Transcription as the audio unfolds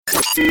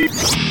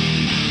This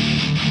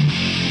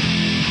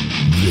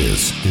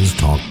is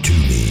Talk to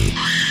Me,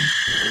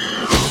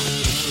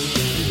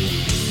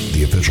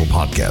 the official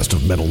podcast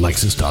of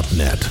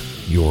MetalNexus.net.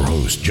 Your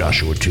host,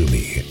 Joshua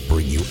Toomey,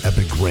 bring you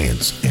epic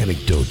rants,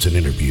 anecdotes, and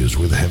interviews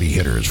with heavy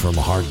hitters from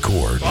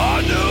hardcore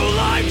A new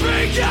life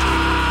begins!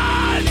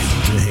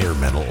 to hair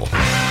metal.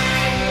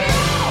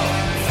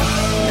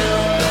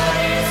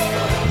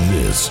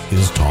 This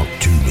is Talk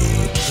to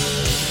Me.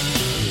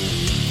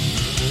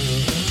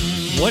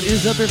 What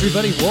is up,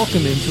 everybody?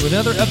 Welcome into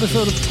another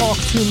episode of Talk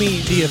to Me,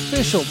 the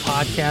official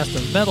podcast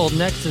of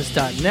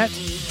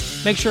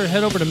MetalNexus.net. Make sure to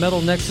head over to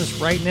Metal Nexus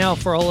right now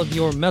for all of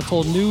your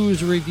metal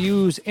news,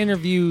 reviews,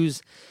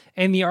 interviews,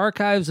 and the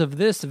archives of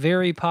this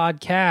very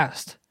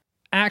podcast.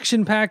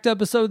 Action-packed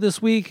episode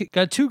this week.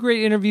 Got two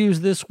great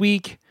interviews this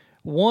week.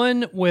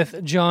 One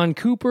with John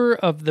Cooper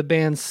of the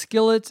band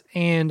Skillet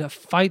and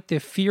Fight the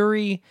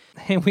Fury.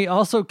 And we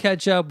also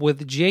catch up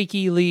with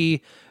Jakey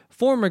Lee,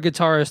 former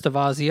guitarist of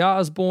Ozzy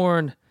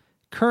Osbourne,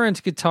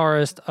 current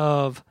guitarist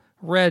of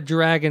Red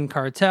Dragon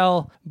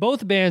Cartel.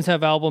 Both bands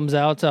have albums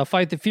out.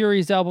 Fight the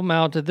Fury's album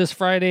out this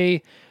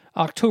Friday,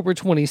 October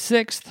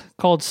 26th,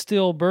 called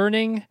Still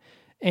Burning.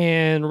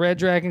 And Red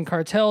Dragon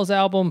Cartel's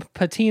album,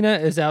 Patina,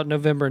 is out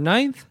November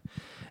 9th.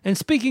 And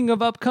speaking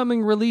of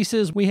upcoming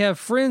releases, we have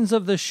friends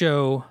of the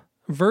show,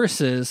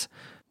 Versus,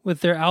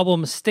 with their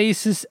album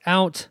Stasis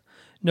out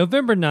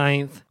November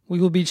 9th. We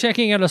will be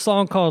checking out a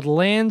song called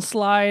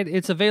Landslide.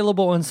 It's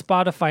available on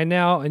Spotify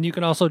now, and you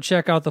can also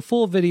check out the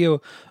full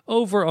video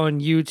over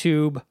on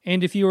YouTube.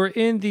 And if you are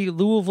in the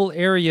Louisville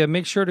area,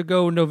 make sure to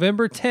go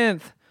November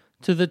 10th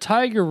to the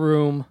Tiger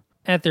Room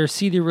at their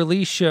CD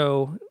release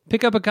show.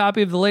 Pick up a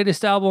copy of the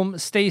latest album,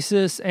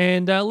 Stasis,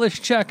 and let's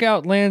check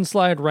out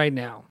Landslide right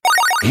now.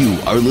 You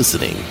are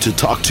listening to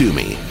Talk to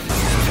Me.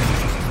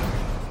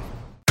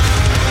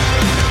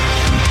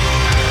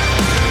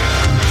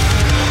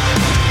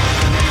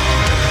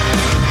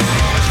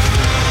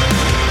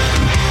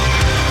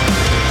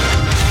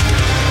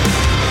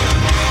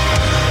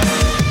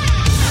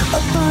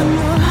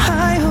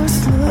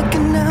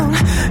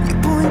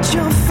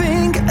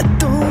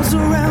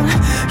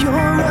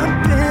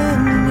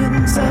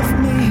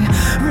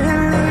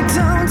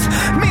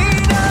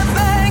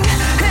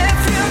 If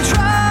you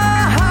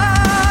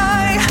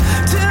try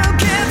to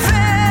give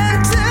in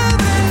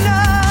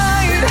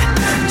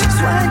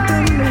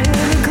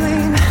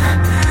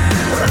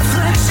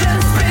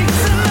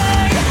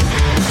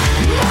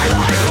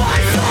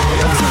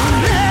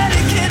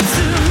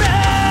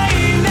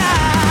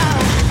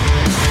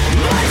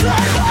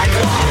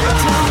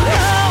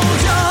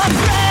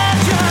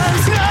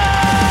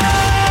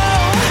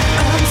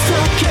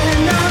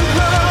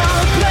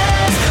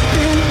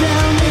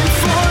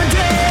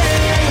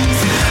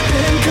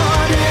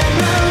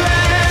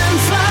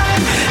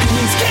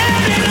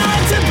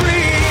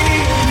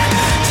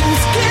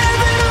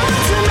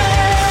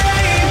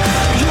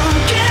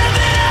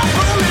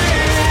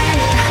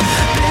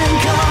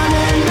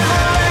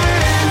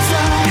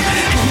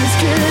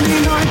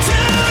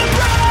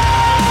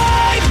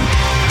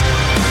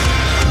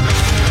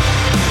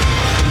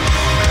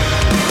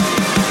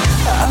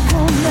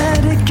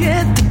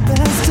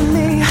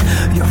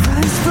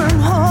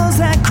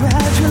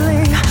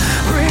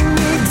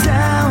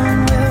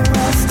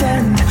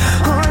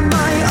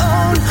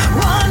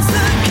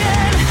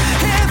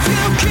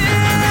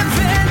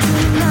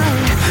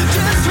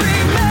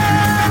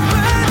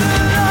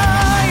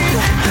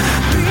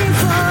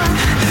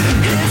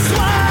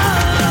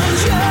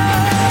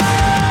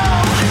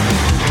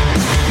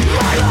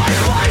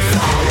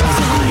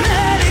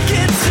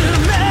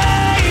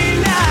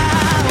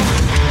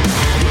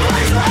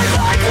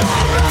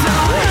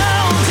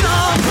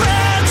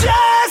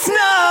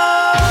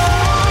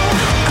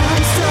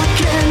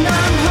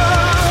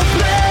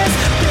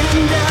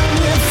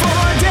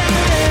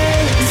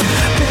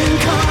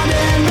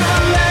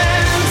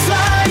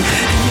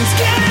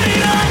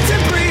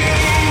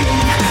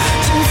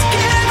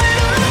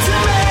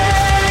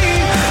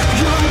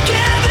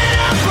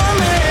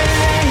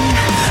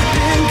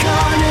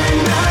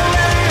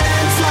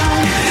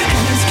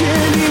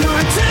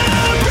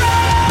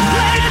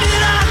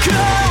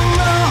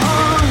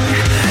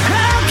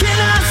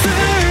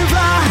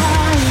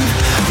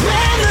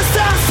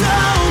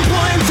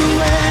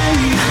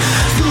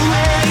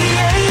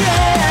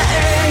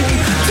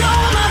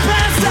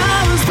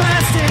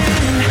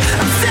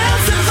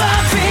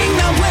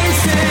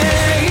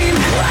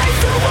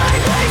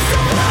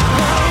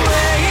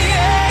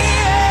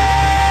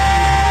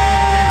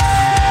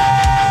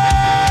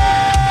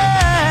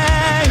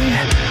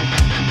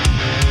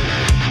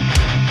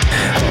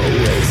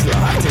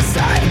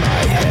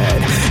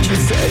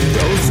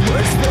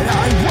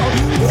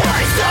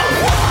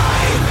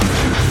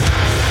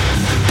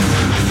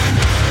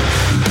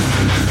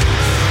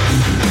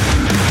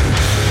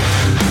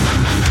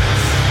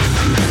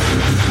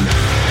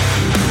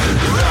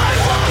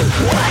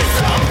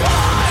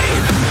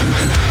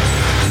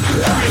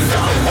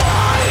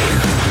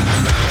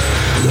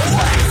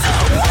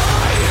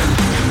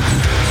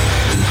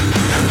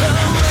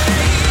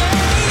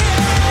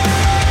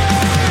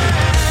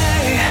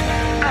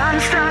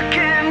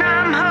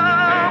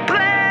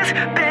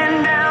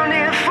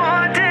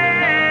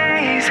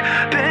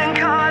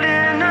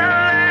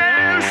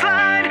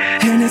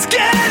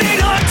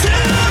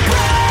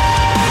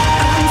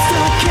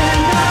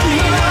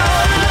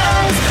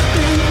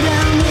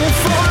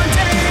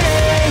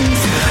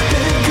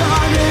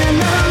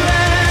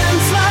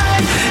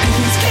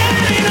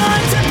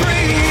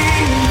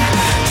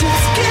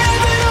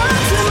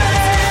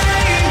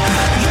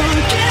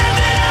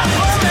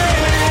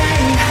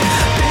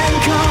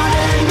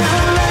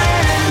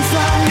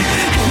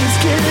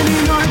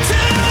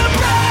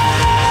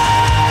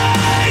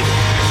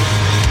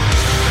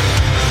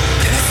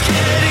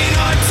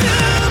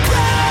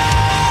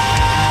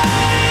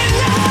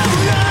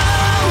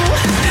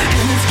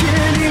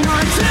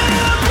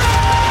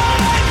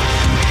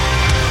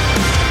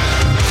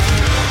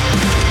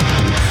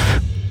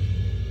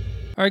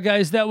All right,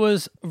 guys, that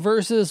was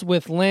Versus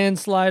with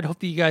Landslide.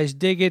 Hope you guys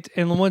dig it.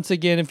 And once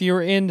again, if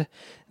you're in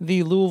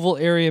the Louisville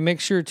area, make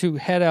sure to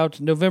head out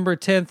November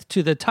 10th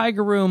to the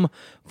Tiger Room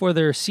for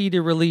their CD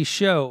release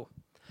show.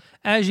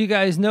 As you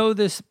guys know,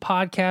 this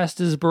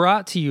podcast is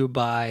brought to you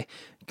by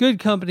Good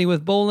Company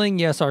with Bowling.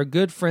 Yes, our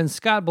good friend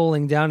Scott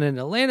Bowling down in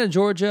Atlanta,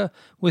 Georgia,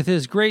 with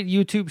his great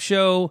YouTube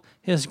show,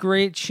 his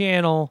great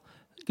channel,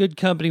 Good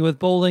Company with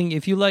Bowling.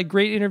 If you like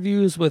great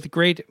interviews with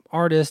great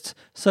artists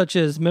such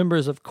as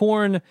members of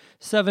Korn,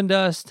 Seven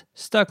Dust,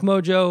 Stuck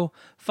Mojo,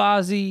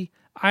 Fozzy,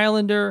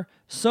 Islander,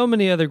 so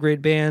many other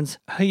great bands.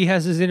 He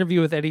has his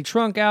interview with Eddie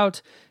Trunk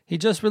out. He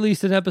just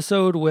released an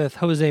episode with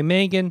Jose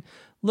Mangan.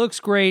 Looks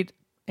great.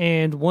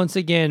 And once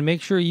again,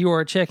 make sure you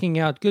are checking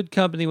out Good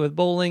Company with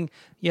Bowling.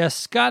 Yes,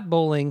 Scott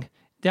Bowling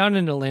down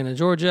in Atlanta,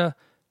 Georgia.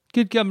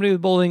 Good Company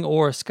with Bowling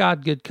or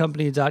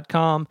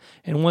scottgoodcompany.com.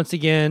 And once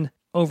again,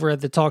 over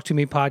at the Talk to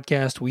Me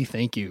podcast, we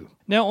thank you.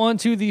 Now on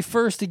to the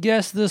first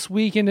guest this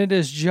week, and it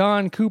is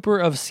John Cooper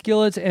of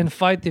Skillet and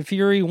Fight the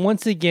Fury.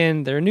 Once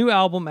again, their new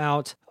album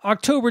out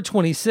October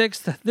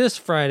 26th, this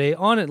Friday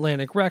on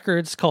Atlantic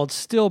Records, called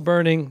Still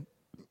Burning.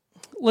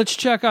 Let's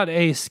check out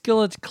a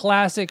Skillet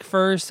classic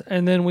first,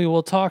 and then we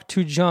will talk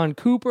to John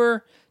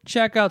Cooper,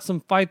 check out some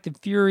Fight the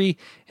Fury,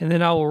 and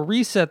then I will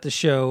reset the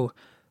show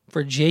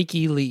for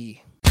Jakey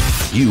Lee.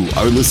 You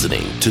are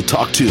listening to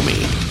Talk to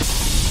Me.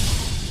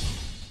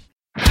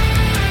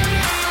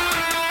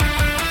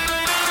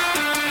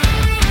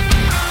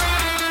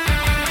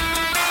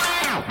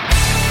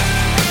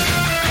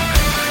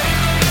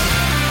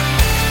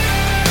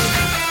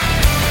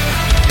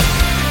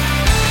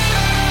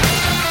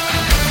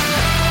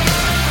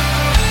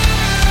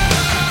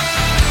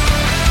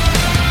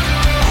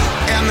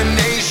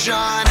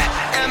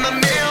 And the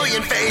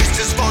million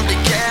faces formed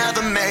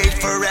together, made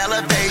for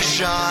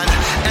elevation.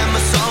 And my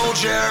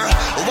soldier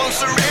won't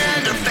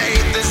surrender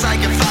faith. It's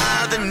like a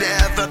fire that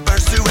never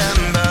burns to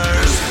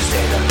embers.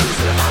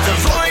 The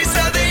voice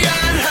of the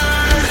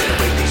unheard.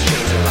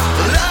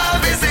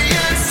 Love is the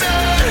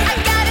answer. I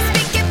gotta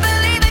speak it,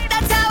 believe it,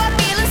 that's how I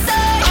feel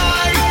inside.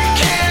 I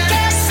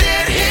can't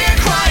sit here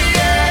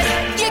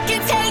quiet. You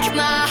can take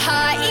my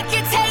heart, you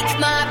can take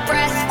my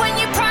breath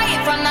when you pry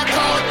it from the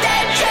cold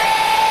dead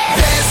chest.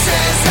 This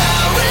is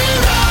how we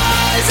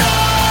rise,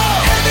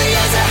 oh, heavy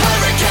as a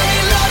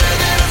hurricane, louder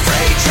than a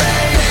freight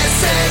train. This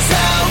is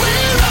how we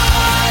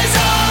rise,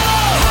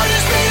 oh, heart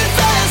is beating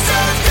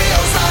faster,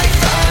 feels like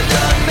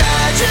thunder,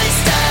 magic,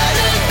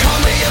 static, call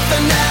me a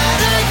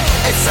fanatic.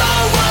 It's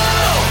our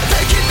world,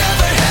 they can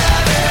never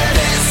have it.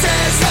 This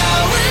is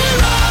how we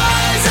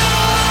rise,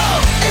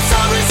 oh, it's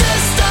our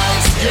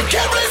resistance, you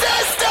can't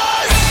resist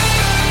us.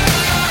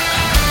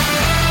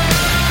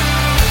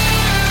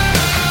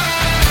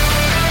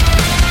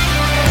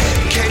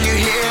 Can you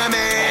hear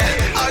me?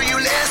 Are you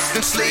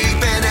listening?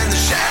 Sleeping and the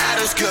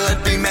shadows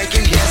could be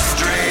making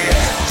history.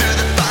 Through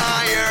the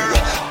fire,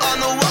 on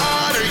the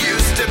water,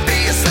 used to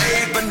be a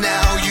slave, but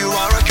now you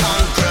are a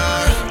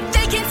conqueror.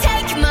 They can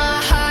take my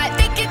heart,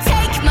 they can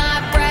take my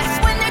breath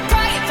when they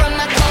pry it from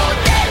the cold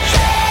dead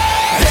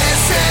chest.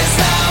 This is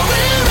how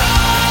we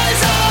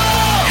rise,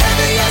 oh,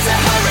 heavy as a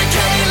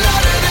hurricane,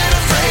 louder than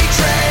a freight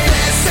train.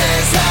 This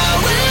is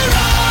how we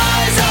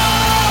rise,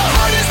 oh,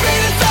 heart is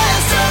beating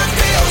faster,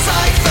 feels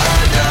like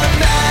thunder,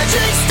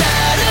 magic,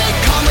 static,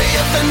 call me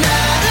a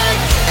fanatic.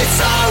 It's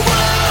our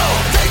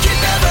world, they can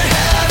never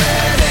have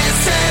it.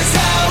 This is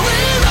how we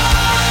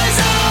rise,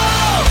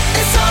 oh,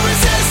 it's our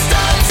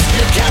resistance,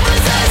 you can't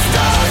resist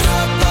us.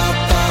 Up,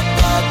 up, up,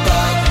 up,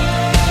 up.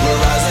 We're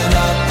rising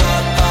up,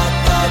 up,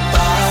 up, up,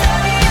 up.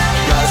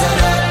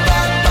 Rising up,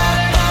 up,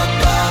 up, up,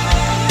 up.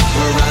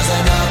 We're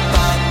rising up,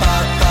 up,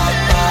 up, up,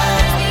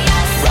 up.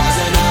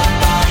 Rising up,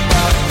 up,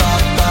 up,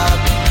 up,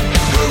 up.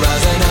 We're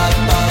rising up,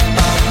 up,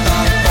 up,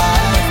 up,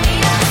 up.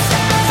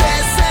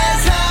 This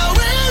is how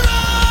we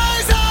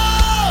rise,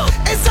 oh,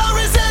 it's our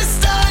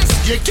resistance,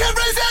 you can't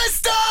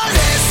resist us.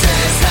 This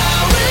is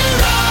how we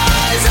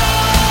rise,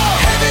 oh,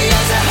 heavy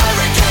as a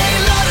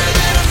hurricane, louder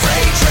than a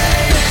freight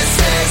train. This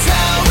is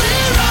how we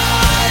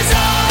rise,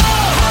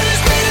 oh, heart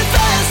is beating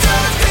faster,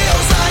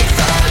 feels like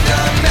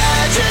thunder,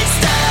 magic,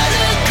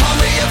 static, call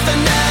me a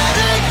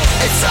fanatic.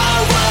 It's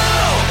our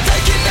world,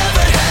 they can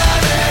never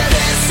have it.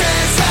 This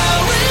is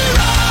how we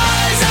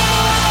rise,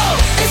 oh,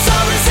 it's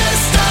our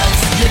resistance,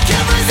 you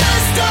can't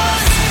resist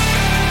us.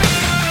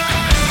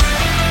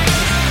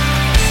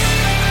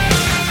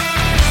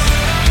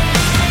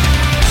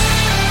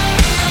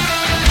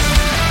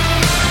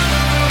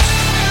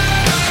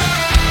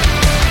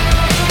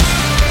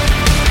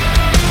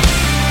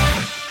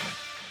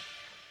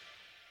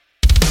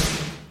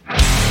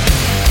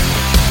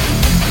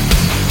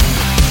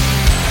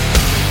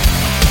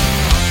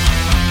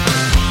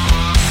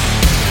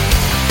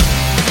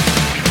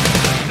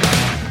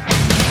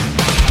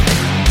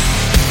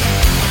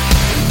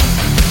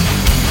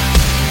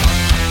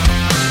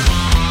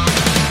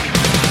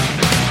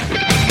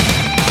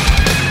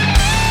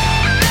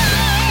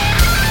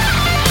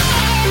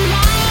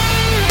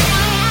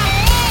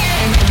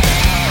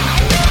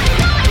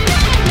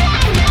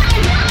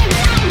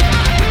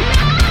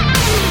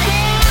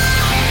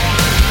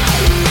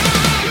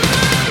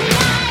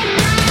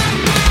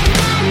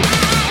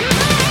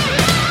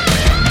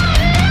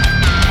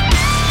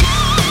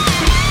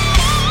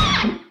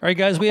 right,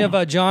 guys, we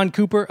have John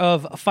Cooper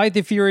of Fight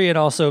the Fury and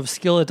also of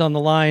Skillet on the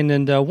line,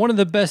 and one of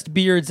the best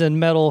beards in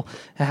metal.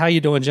 How you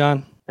doing,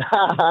 John?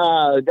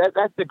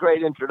 That's a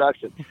great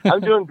introduction. I'm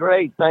doing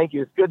great, thank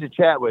you. It's good to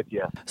chat with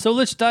you. So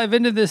let's dive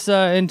into this,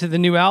 into the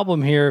new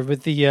album here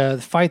with the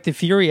Fight the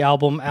Fury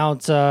album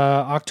out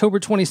October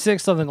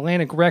 26th on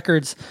Atlantic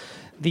Records.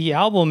 The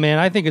album, man,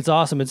 I think it's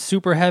awesome. It's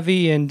super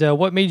heavy, and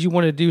what made you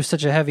want to do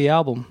such a heavy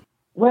album?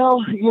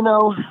 Well,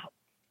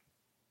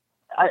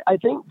 I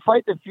think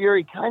Fight the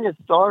Fury kind of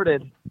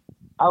started,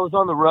 I was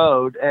on the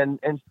road, and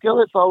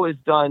Skillet's always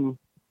done,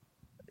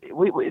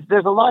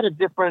 there's a lot of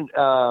different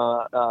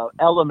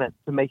elements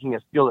to making a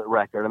Skillet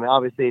record. I mean,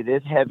 obviously it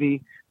is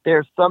heavy.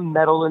 There's some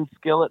metal in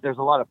Skillet. There's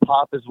a lot of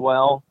pop as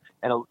well,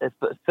 and it's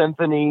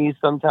symphonies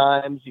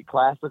sometimes,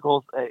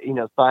 classical,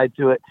 side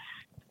to it.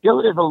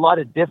 Skillet is a lot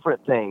of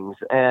different things,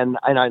 and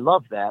I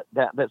love that.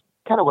 That's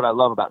kind of what I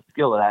love about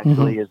Skillet,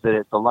 actually, is that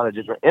it's a lot of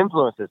different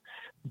influences.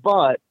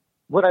 But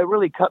what I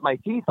really cut my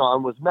teeth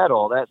on was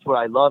metal. That's what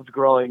I loved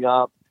growing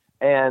up,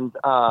 and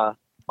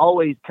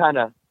always kind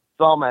of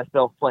saw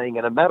myself playing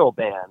in a metal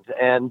band.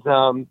 And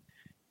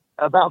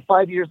about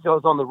 5 years ago, I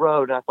was on the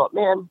road, and I thought,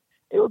 man,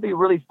 it would be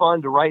really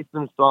fun to write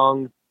some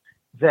songs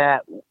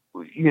that,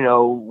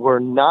 were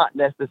not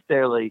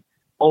necessarily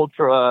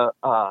ultra,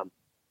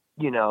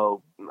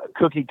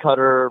 cookie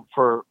cutter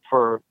for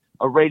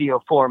a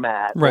radio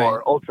format, right,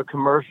 or ultra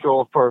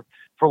commercial for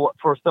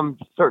some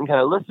certain kind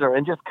of listener,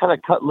 and just kind of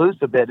cut loose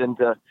a bit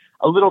into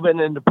a little bit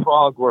into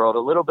prog world, a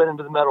little bit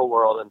into the metal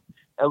world, and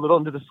a little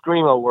into the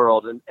screamo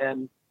world.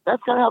 And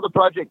that's kind of how the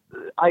project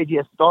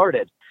idea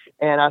started.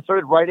 And I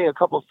started writing a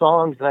couple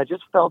songs, and I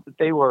just felt that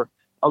they were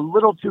a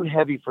little too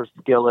heavy for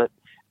Skillet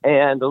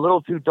and a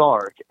little too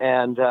dark.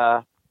 And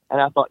I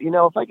thought,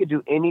 if I could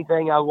do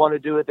anything I want to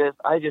do with this,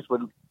 I just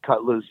would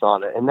cut loose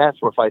on it. And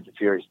that's where Fight the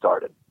Fury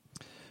started.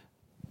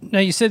 Now,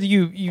 you said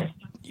you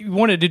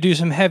wanted to do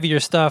some heavier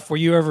stuff. Were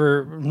you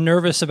ever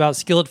nervous about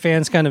Skillet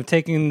fans kind of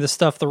taking the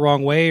stuff the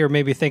wrong way, or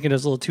maybe thinking it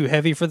was a little too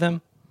heavy for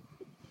them?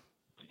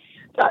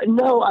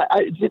 No,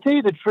 to tell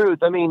you the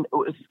truth, I mean,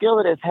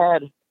 Skillet has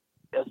had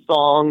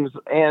songs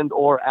and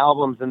or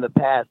albums in the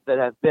past that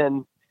have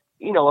been,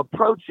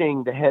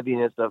 approaching the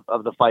heaviness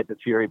of the Fight the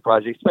Fury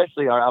project,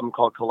 especially our album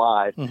called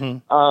Collide.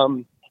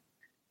 Mm-hmm.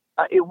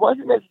 It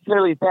wasn't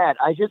necessarily that.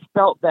 I just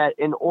felt that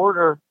in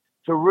order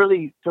to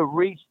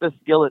reach the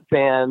Skillet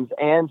fans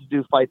and to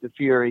do Fight the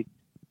Fury,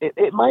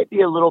 it might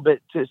be a little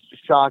bit just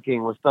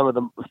shocking with some of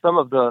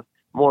the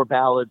more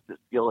ballads that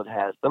Skillet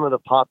has, some of the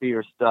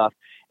poppier stuff.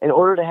 In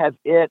order to have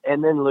it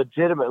and then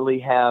legitimately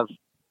have,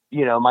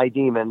 My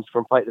Demons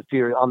from Fight the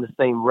Fury on the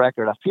same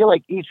record, I feel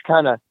like each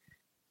kind of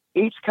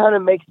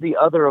makes the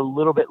other a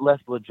little bit less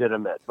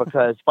legitimate,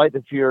 because Fight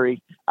the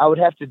Fury, I would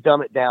have to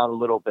dumb it down a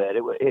little bit.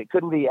 It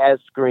couldn't be as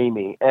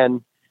screamy.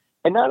 And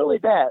not only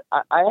that,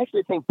 I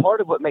actually think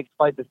part of what makes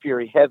Fight the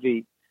Fury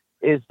heavy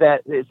is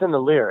that it's in the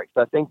lyrics.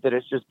 I think that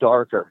it's just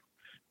darker.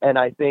 And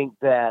I think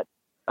that,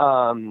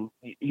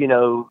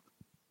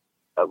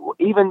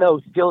 even though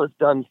Skillet's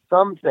done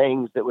some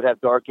things that would have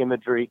dark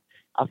imagery,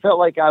 I felt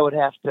like I would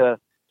have to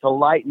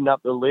lighten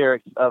up the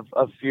lyrics of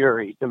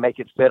Fury to make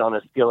it fit on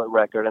a Skillet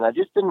record. And I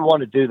just didn't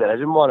want to do that. I just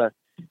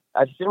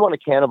didn't want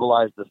to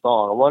cannibalize the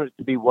song. I wanted it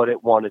to be what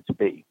it wanted to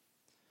be.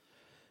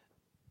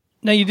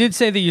 Now, you did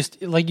say that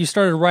you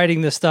started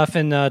writing this stuff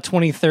in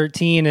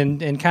 2013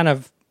 and kind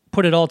of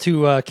put it all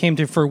came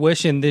to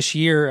fruition this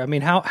year. I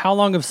mean, how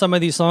long have some of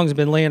these songs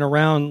been laying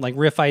around, like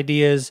riff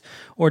ideas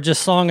or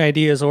just song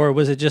ideas, or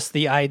was it just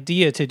the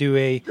idea to do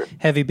a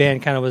heavy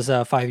band kind of was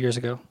 5 years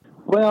ago?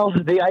 Well,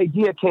 the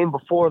idea came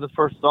before the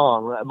first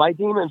song. My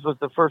Demons was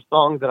the first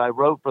song that I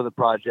wrote for the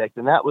project,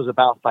 and that was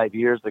about 5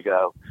 years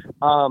ago.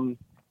 And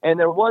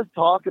there was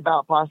talk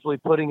about possibly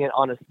putting it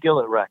on a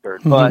Skillet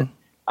record, but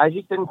I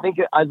just didn't think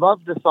it. I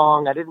loved the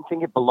song. I didn't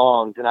think it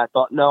belonged, and I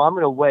thought, no, I'm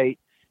going to wait,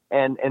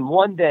 and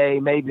one day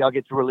maybe I'll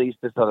get to release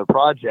this other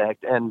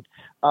project. And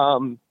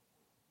some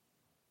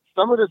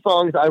of the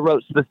songs I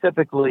wrote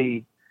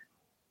specifically.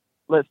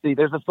 Let's see.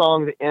 There's a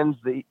song that ends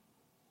the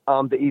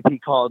EP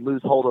called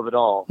 "Lose Hold of It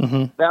All."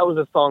 Mm-hmm. That was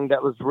a song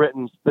that was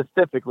written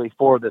specifically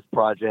for this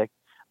project.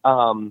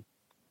 In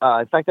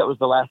fact, that was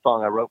the last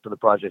song I wrote for the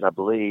project, I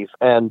believe,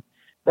 and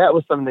that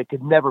was something that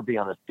could never be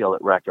on a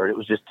Skillet record. It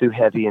was just too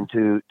heavy and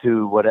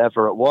too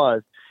whatever it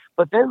was.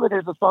 But then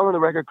there's a song on the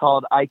record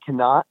called "I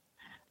Cannot,"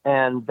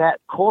 and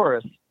that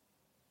chorus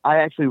I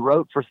actually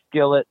wrote for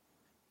Skillet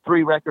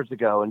 3 records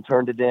ago and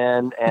turned it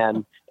in,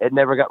 and it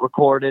never got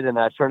recorded. And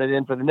I turned it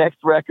in for the next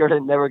record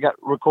and it never got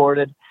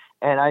recorded.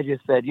 And I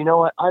just said, you know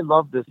what? I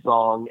love this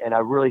song, and I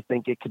really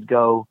think it could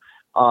go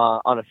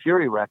on a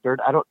Fury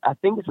record. I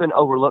think it's been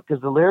overlooked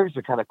because the lyrics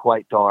are kind of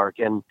quite dark,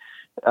 and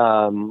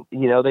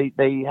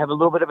they have a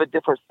little bit of a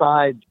different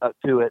side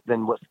to it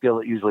than what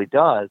Skillet usually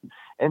does.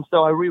 And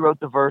so I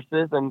rewrote the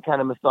verses and kind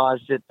of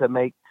massaged it to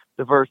make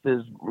the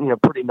verses,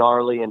 pretty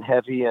gnarly and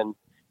heavy, and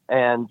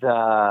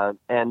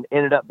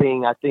ended up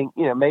being, I think,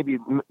 maybe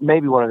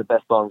one of the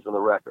best songs on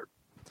the record.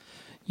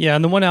 Yeah,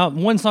 and the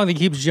one song that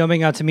keeps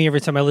jumping out to me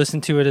every time I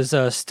listen to it is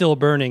 "Still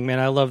Burning." Man,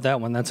 I love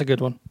that one. That's a good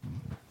one.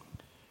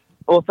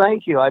 Well,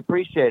 thank you. I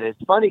appreciate it.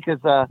 It's funny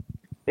because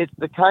it's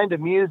the kind of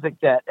music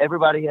that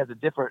everybody has a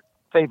different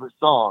favorite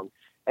song.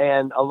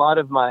 And a lot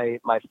of my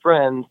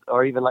friends,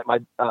 or even like my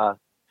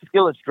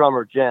Skillet's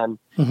drummer, Jen,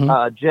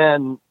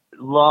 Jen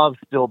loves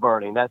Still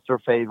Burning. That's her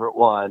favorite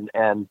one.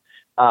 And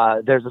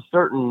there's a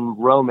certain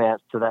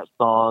romance to that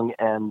song,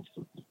 and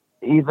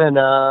even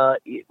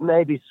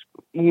maybe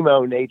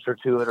emo nature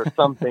to it, or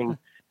something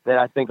that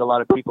I think a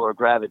lot of people are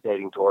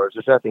gravitating towards,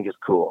 which I think is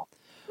cool.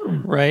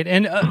 Right.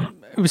 And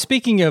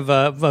speaking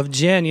of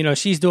Jen, you know,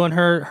 she's doing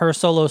her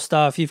solo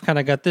stuff. You've kind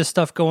of got this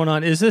stuff going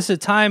on. Is this a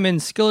time in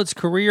Skillet's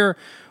career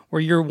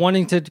where you're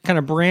wanting to kind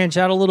of branch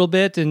out a little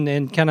bit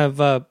and kind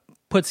of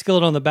put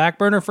Skillet on the back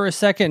burner for a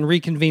second and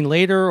reconvene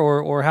later,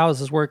 or how is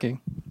this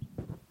working?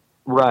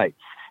 Right.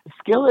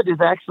 Skillet is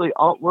actually,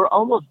 we're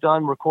almost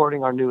done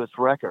recording our newest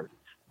record.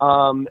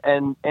 And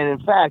in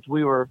fact,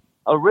 we were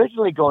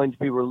originally going to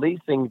be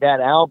releasing that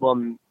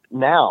album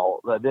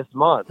this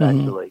month,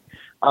 actually,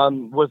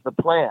 was the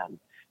plan.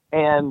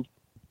 And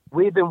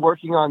we've been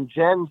working on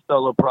Jen's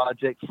solo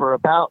project for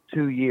about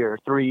 3 years,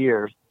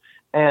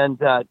 and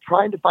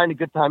trying to find a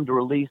good time to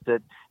release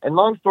it. And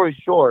long story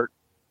short,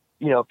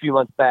 you know, a few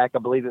months back, I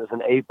believe it was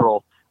in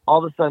April,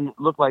 all of a sudden it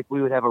looked like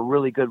we would have a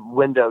really good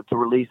window to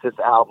release this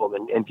album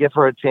and give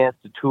her a chance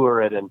to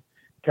tour it and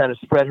kind of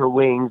spread her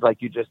wings,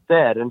 like you just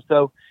said. And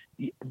so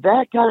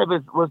that kind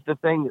of was the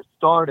thing that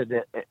started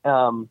it,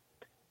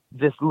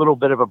 this little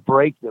bit of a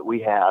break that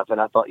we have. And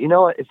I thought, you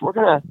know what, if we're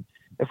gonna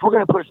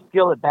push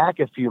Skillet back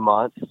a few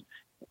months,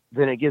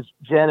 then it gives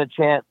Jen a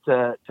chance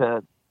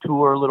to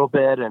tour a little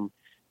bit and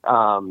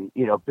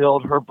you know,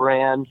 build her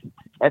brand.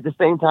 At the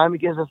same time, it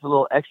gives us a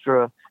little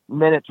extra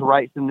minute to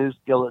write some new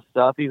Skillet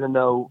stuff, even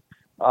though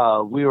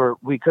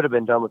we could have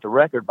been done with the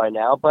record by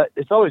now. But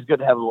it's always good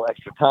to have a little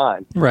extra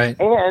time, right?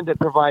 And it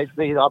provides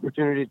me the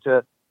opportunity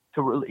to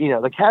you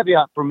know, the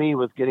caveat for me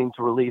was getting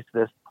to release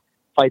this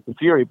Fight the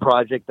Fury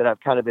project that I've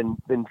kind of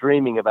been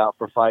dreaming about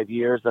for 5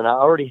 years, and I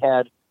already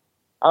had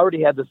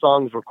the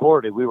songs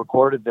recorded. We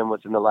recorded them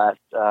within the last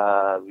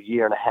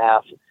year and a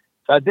half.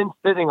 So I've been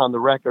sitting on the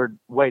record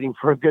waiting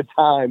for a good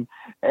time,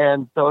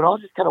 and so it all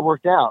just kind of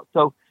worked out.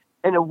 So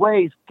in a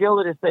way,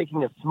 Skillet is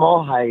taking a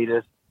small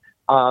hiatus,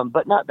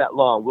 but not that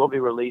long. We'll be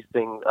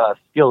releasing a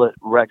Skillet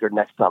record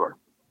next summer.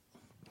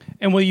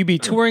 And will you be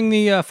touring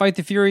the Fight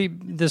the Fury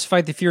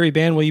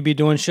band? Will you be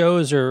doing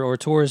shows or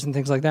tours and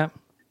things like that?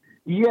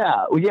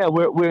 Yeah.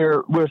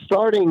 We're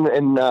starting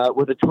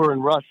with a tour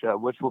in Russia,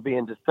 which will be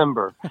in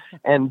December,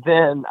 and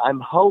then I'm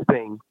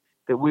hoping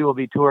that we will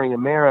be touring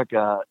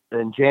America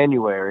in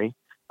January.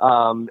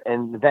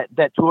 And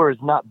that tour is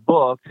not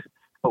booked,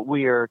 but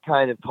we are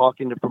kind of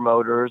talking to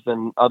promoters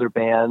and other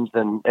bands,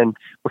 and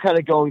we're kind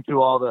of going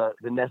through all the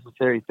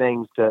necessary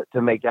things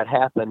to make that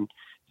happen.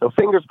 So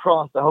fingers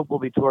crossed, I hope we'll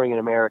be touring in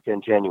America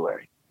in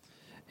January.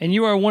 And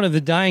you are one of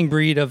the dying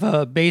breed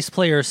of bass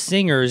player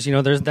singers. You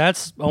know,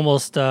 that's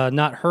almost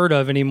not heard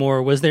of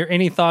anymore. Was there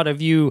any thought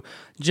of you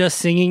just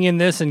singing in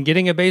this and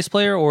getting a bass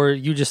player, or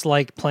you just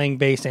like playing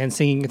bass and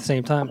singing at the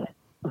same time?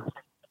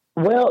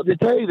 Well, to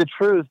tell you the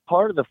truth,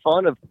 part of the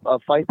fun of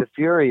Fight the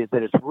Fury is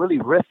that it's really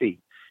riffy.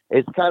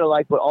 It's kind of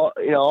like what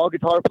all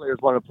guitar players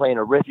want to play in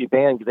a riffy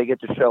band because they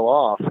get to show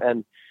off.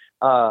 And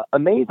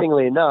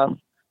amazingly enough,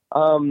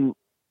 I'm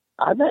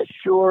not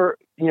sure.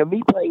 You know,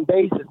 me playing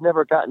bass has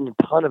never gotten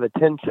a ton of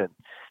attention.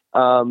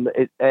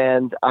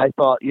 And I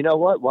thought, you know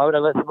what? Why would I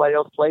let somebody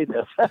else play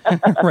this?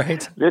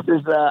 Right. This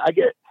is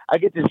I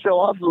get to show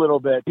off a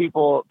little bit.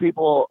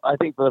 People, I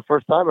think for the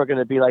first time are going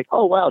to be like,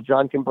 oh wow,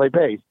 John can play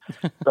bass.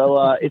 So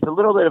it's a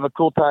little bit of a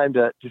cool time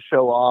to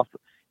show off.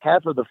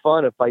 Half of the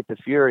fun of Fight the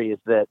Fury is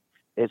that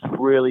it's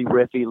really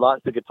riffy,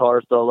 lots of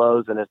guitar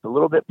solos, and it's a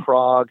little bit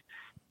prog.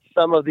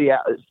 Some of the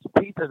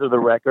pieces of the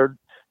record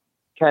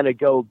kind of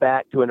go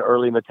back to an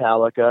early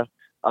Metallica.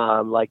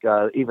 Like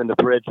even the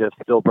bridge of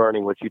Still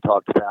Burning, which you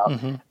talked about.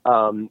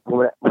 Mm-hmm.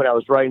 When I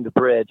was writing the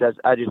bridge,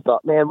 I just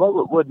thought, man,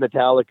 what would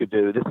Metallica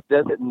do? This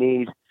doesn't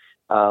need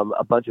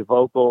a bunch of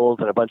vocals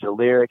and a bunch of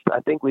lyrics.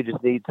 I think we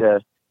just need to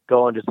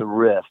go into some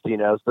riffs, you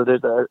know. So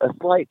there's a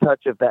slight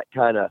touch of that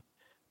kind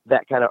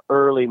of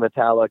early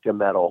Metallica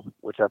metal,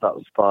 which I thought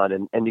was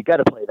fun, and you got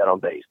to play that on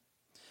bass.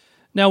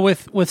 Now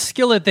with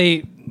Skillet,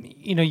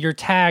 you're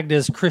tagged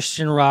as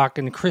Christian rock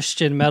and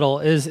Christian metal.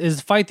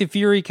 Is Fight the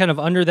Fury kind of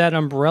under that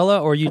umbrella,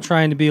 or are you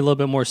trying to be a little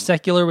bit more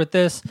secular with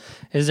this?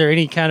 Is there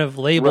any kind of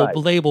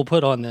label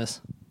put on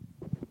this?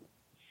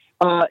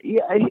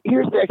 Yeah,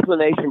 here's the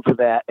explanation for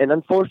that, and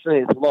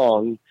unfortunately it's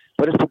long,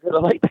 but it's because I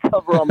like to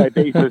cover all my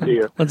bases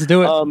here. Let's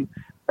do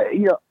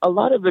it. A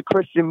lot of the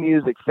Christian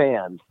music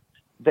fans,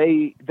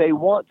 they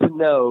want to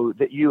know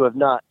that you have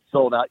not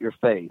sold out your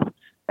faith.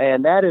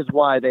 And that is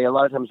why they a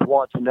lot of times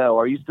want to know,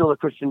 are you still a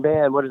Christian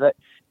band? What is that?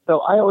 So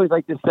I always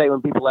like to say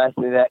when people ask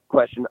me that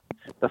question,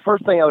 the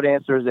first thing I would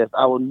answer is this: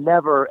 I will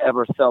never,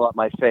 ever sell out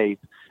my faith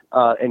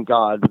in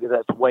God, because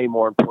that's way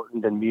more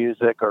important than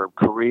music or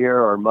career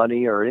or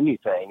money or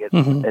anything.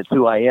 It's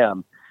who I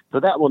am. So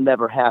that will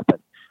never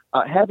happen.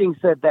 Having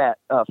said that,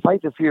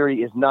 Fight the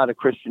Fury is not a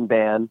Christian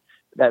band.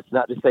 That's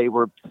not to say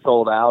we're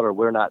sold out or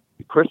we're not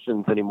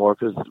Christians anymore,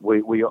 because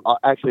we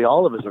actually,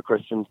 all of us are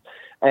Christians.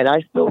 And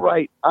I still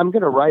write. I'm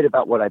going to write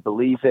about what I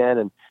believe in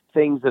and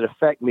things that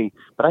affect me.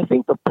 But I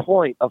think the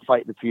point of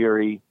Fight the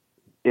Fury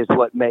is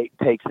what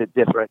takes it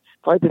different.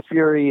 Fight the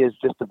Fury is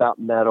just about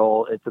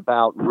metal. It's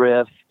about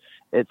riffs.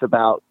 It's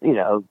about,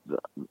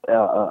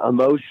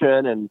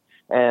 emotion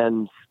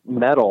and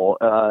metal.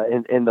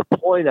 And the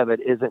point of it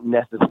isn't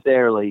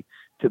necessarily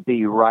to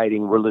be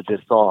writing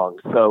religious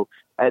songs. So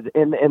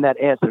in that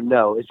answer,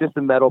 no, it's just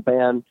a metal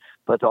band.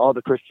 But to all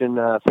the Christian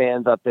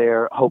fans out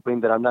there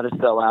hoping that I'm not a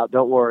sellout,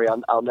 don't worry,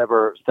 I'll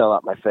never sell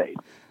out my faith.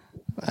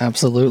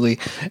 Absolutely.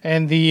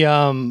 And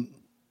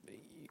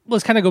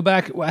let's kind of go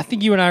back. I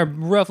think you and I are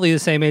roughly the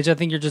same age. I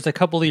think you're just a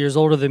couple of years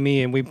older than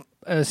me, and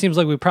it seems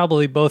like we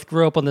probably both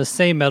grew up on the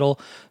same metal.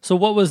 So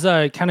what was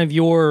kind of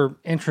your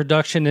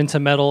introduction into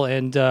metal,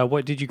 and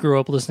what did you grow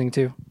up listening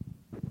to?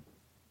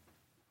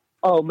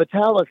 Oh,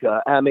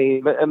 Metallica. I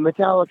mean,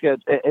 Metallica,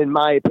 in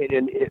my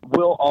opinion, it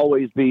will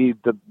always be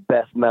the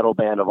best metal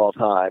band of all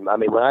time. I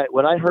mean,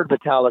 when I heard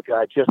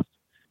Metallica,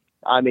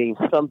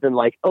 something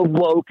like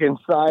awoke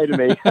inside of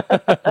me.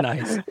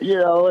 Nice.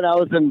 When I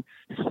was in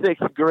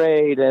 6th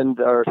grade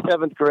or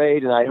 7th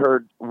grade, and I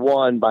heard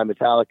One by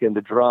Metallica in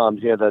the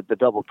drums, the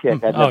double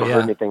kick. I'd never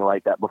heard anything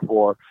like that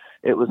before.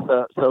 It was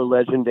so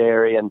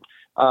legendary. And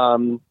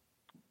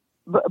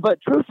but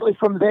truthfully,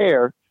 from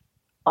there,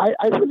 I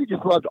really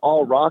just loved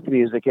all rock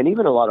music and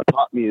even a lot of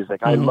pop music.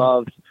 I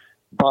loved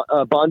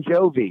Bon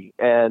Jovi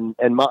and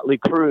Motley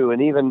Crue,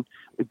 and even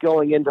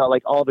going into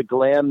like all the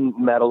glam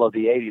metal of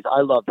the 80s.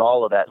 I loved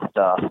all of that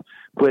stuff,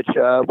 which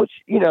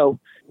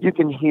you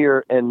can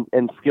hear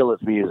in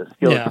Skillet's music.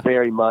 Skillet's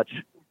very much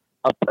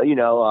a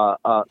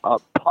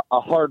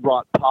hard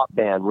rock pop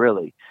band,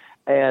 really.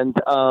 And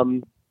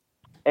then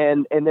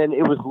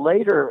it was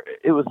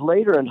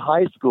later in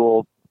high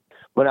school,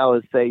 when I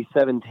was, say,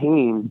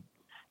 17,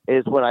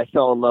 is when I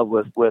fell in love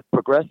with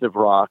progressive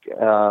rock,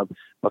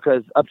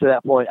 because up to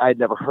that point I'd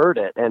never heard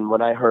it. And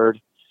when I heard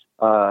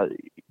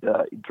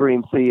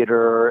Dream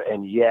Theater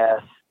and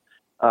Yes,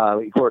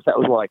 of course that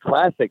was more like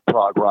classic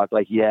prog rock,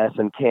 like Yes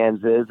and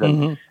Kansas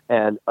and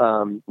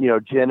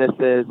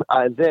Genesis.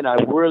 Then I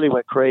really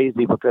went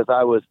crazy, because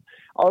I was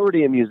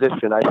already a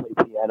musician. I played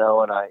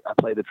piano and I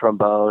played the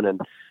trombone,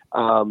 and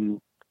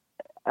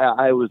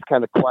I was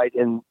kind of quite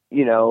into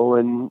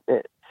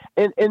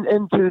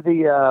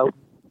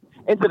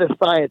the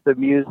science of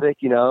music,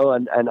 and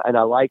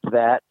I liked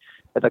that,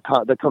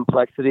 the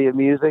complexity of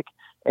music.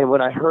 And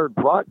when I heard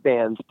rock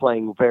bands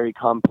playing very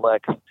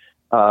complex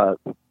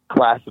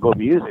classical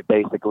music,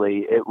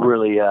 basically, it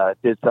really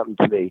did something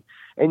to me.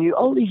 And you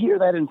only hear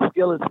that in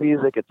Skillet's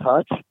music a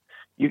touch.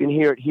 You can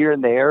hear it here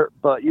and there,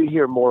 but you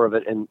hear more of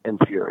it in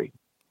Fury.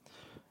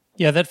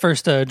 Yeah, that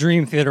first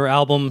Dream Theater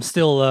album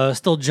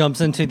still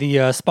jumps into the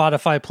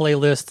Spotify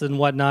playlist and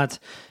whatnot.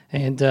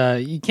 And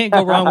you can't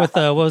go wrong with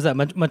what was that,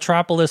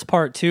 Metropolis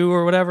Part 2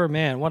 or whatever?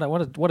 Man, what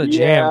a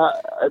jam!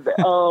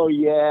 Oh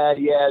yeah.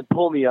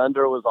 Pull Me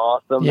Under was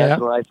awesome. Yeah.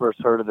 That's when I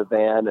first heard of the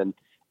band, and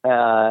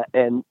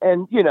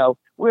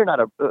we're not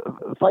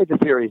Fight the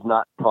Fury is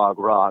not prog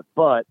rock,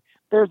 but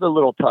there's a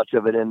little touch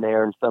of it in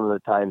there, and some of the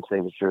time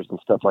signatures and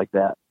stuff like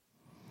that.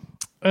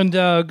 And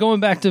going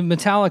back to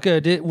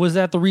Metallica, was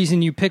that the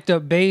reason you picked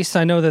up bass?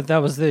 I know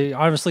that was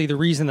obviously the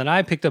reason that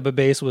I picked up a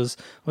bass was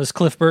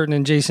Cliff Burton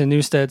and Jason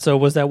Newsted. So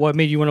was that what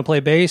made you want to play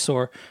bass,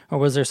 or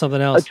was there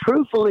something else?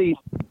 Truthfully,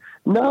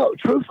 no.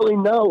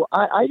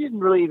 I didn't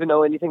really even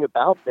know anything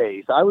about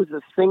bass. I was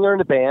a singer in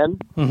a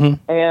band,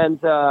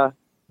 and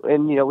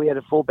we had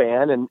a full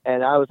band, and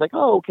I was like,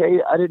 oh,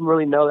 okay. I didn't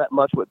really know that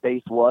much what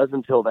bass was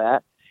until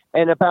that.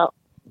 And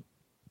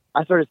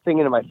I started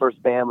singing in my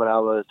first band when I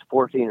was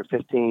 14 or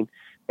 15.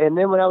 And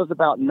then when I was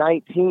about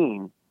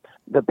 19,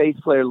 the bass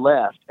player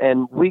left,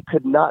 and we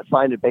could not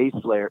find a bass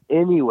player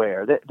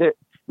anywhere.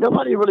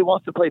 Nobody really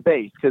wants to play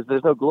bass because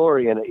there's no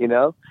glory in it,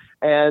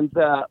 And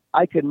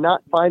I could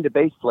not find a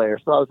bass player.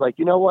 So I was like,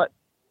 you know what?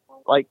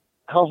 Like,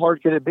 how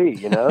hard could it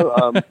be,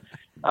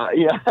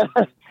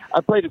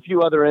 I played a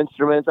few other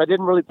instruments. I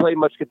didn't really play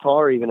much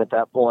guitar even at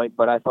that point,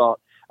 but I thought,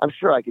 I'm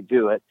sure I could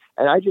do it.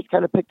 And I just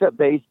kind of picked up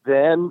bass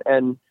then,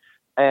 and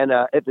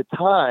at the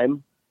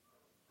time,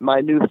 my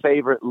new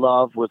favorite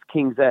love was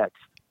King's X.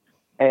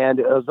 And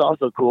it was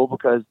also cool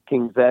because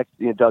King's X,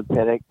 Doug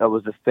Pinnick,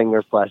 was a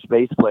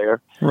singer/bass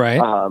player. Right.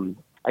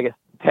 I guess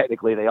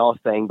technically they all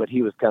sang, but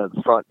he was kind of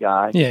the front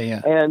guy. Yeah.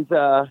 And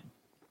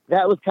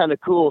that was kind of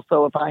cool.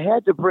 So if I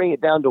had to bring it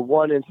down to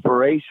one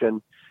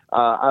inspiration,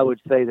 I would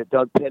say that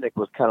Doug Pinnick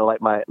was kind of like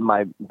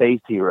my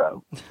bass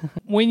hero.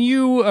 When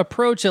you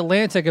approach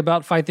Atlantic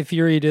about Fight the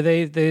Fury, do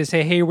they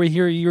say, hey, we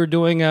hear you're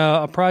doing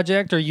a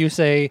project, or you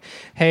say,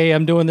 hey,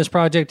 I'm doing this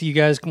project, do you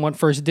guys want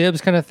first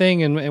dibs kind of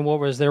thing? And what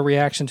was their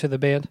reaction to the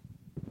band?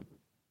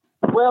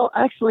 Well,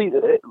 actually,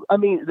 I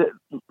mean,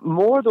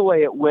 more the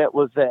way it went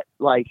was that,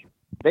 like,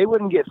 they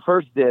wouldn't get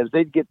first dibs.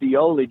 They'd get the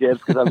only dibs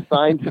because I'm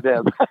signed to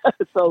them.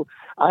 So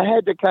I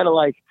had to kind of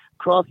like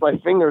cross my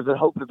fingers and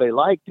hope that they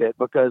liked it,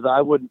 because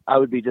I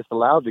would be just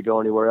allowed to go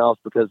anywhere else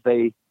because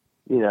they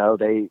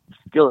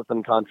Skillet's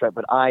on contract,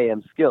 but I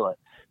am Skillet.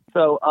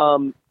 So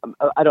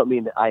I don't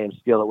mean that I am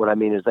Skillet. What I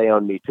mean is they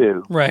own me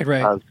too. Right.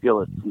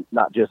 Skillet's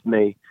not just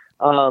me.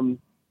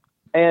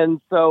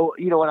 And so,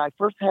 when I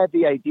first had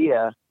the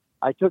idea,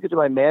 I took it to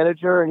my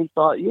manager, and he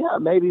thought, yeah,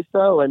 maybe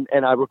so. And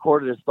I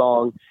recorded a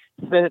song,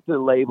 sent it to the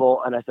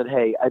label, and I said,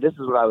 hey, this is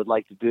what I would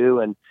like to do.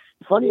 And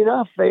funny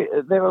enough, they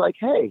were like,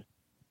 hey,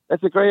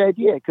 that's a great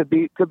idea. It could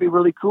be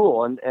really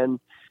cool. And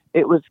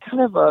it was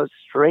kind of a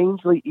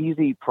strangely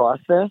easy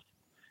process.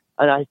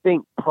 And I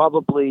think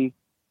probably,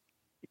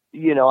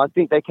 I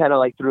think they kind of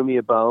like threw me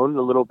a bone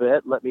a little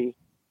bit, let me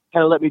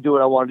do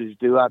what I wanted to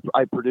do.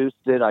 I produced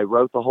it. I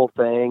wrote the whole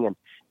thing, and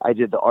I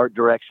did the art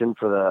direction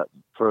for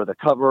the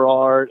cover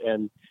art,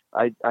 and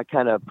I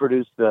kind of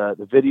produced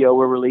the video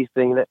we're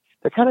releasing.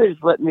 They're kind of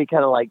just letting me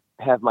kind of like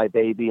have my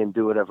baby and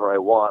do whatever I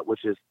want,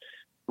 which is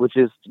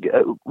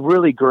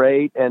really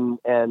great, and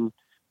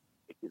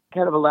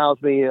kind of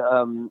allows me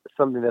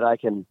something that I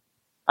can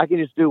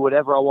just do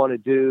whatever I want to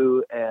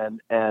do,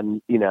 and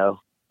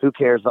who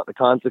cares about the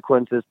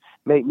consequences?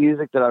 Make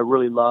music that I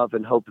really love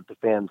and hope that the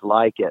fans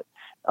like it.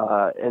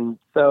 And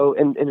as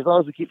long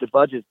as we keep the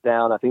budgets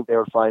down, I think they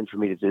were fine for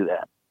me to do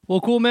that. Well,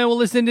 cool, man. Well,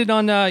 let's end it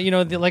on,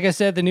 like I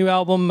said, the new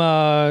album,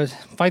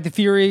 Fight the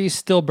Fury,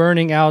 still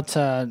burning out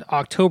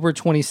October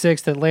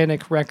 26th,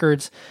 Atlantic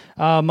Records.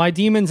 My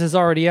Demons is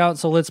already out,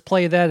 so let's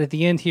play that at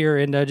the end here,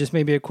 and just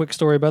maybe a quick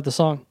story about the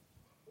song.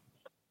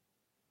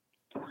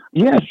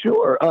 Yeah,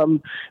 sure.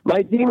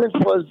 My Demons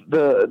was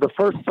the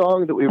first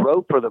song that we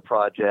wrote for the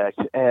project,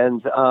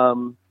 and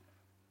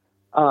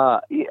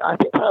I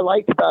think what I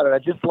liked about it, I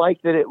just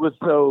liked that it was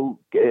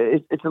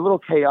it's a little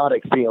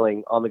chaotic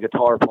feeling on the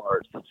guitar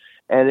parts,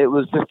 and it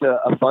was just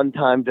a fun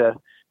time to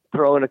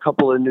throw in a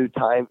couple of new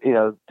time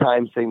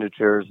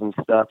signatures and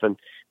stuff, and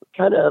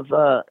kind of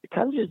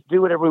just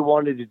do whatever we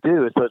wanted to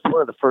do. So it's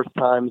one of the first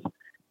times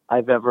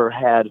I've ever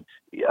had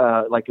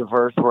like a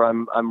verse where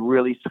I'm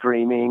really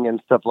screaming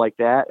and stuff like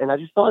that, and I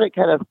just thought it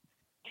kind of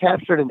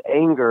captured an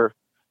anger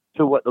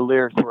to what the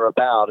lyrics were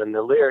about, and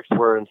the lyrics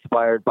were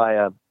inspired by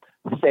a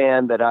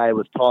fan that I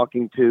was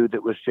talking to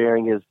that was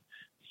sharing his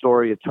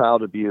story of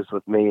child abuse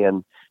with me,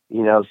 and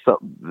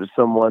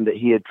someone that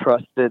he had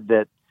trusted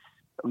that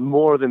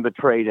more than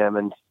betrayed him,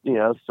 and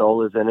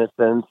stole his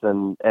innocence,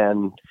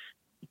 and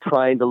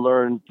trying to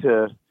learn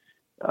to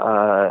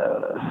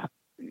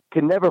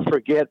can never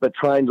forget, but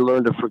trying to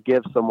learn to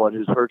forgive someone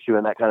who's hurt you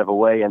in that kind of a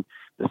way. And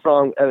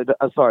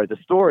the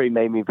story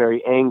made me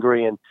very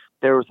angry, and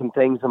there were some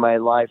things in my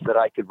life that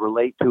I could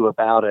relate to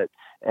about it,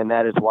 and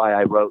that is why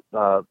I wrote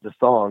the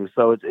song.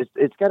 So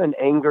it's got an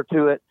anger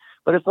to it,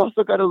 but it's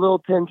also got a little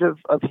tinge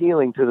of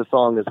healing to the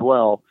song as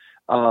well.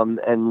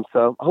 And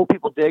so I hope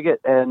people dig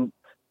it. And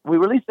we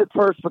released it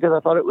first because I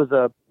thought it was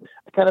a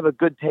kind of a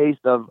good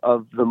taste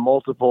of the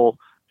multiple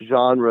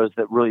genres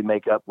that really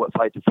make up what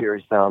Fight the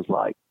Fury sounds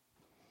like.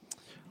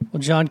 Well,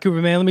 John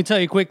Cooper, man, let me tell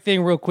you a quick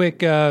thing real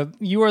quick.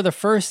 You are the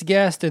first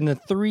guest in the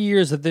 3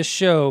 years of this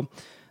show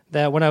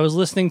that when I was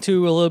listening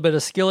to a little bit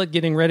of Skillet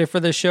getting ready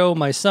for the show,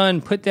 my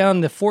son put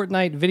down the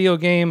Fortnite video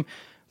game,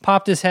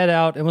 popped his head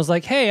out, and was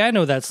like, hey, I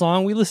know that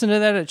song. We listened to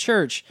that at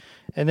church.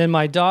 And then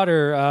my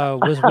daughter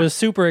was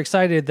super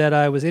excited that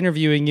I was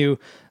interviewing you.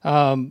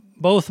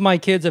 Both my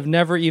kids have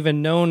never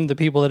even known the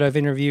people that I've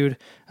interviewed,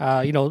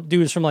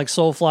 dudes from like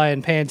Soulfly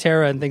and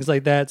Pantera and things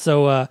like that.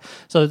 So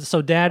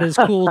Dad is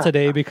cool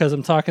today because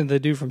I'm talking to the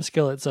dude from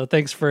Skillet. So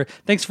thanks for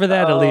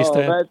that at least.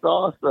 That's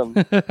awesome.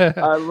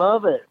 I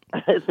love it.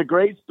 It's a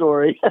great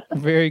story.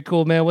 Very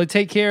cool, man. Well,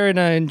 take care and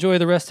enjoy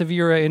the rest of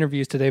your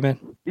interviews today, man.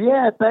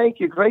 Yeah, thank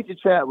you. Great to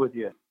chat with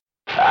you.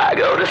 I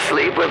go to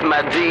sleep with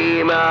my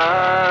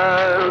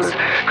demons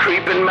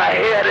creep in my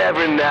head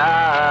every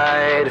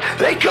night.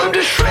 They come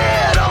to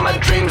shred all my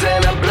dreams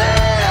and I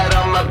bled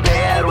on my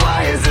bed.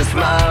 Why is this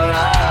my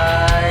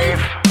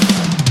life?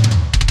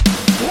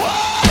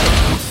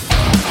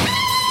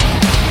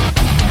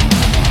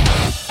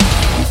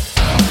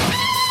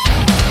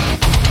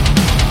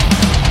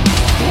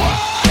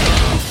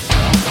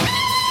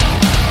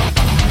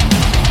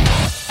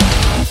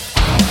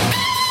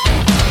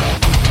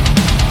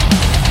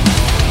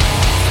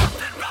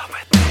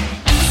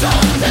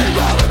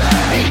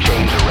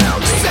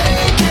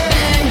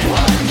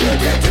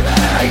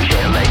 I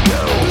can't let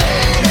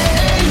go.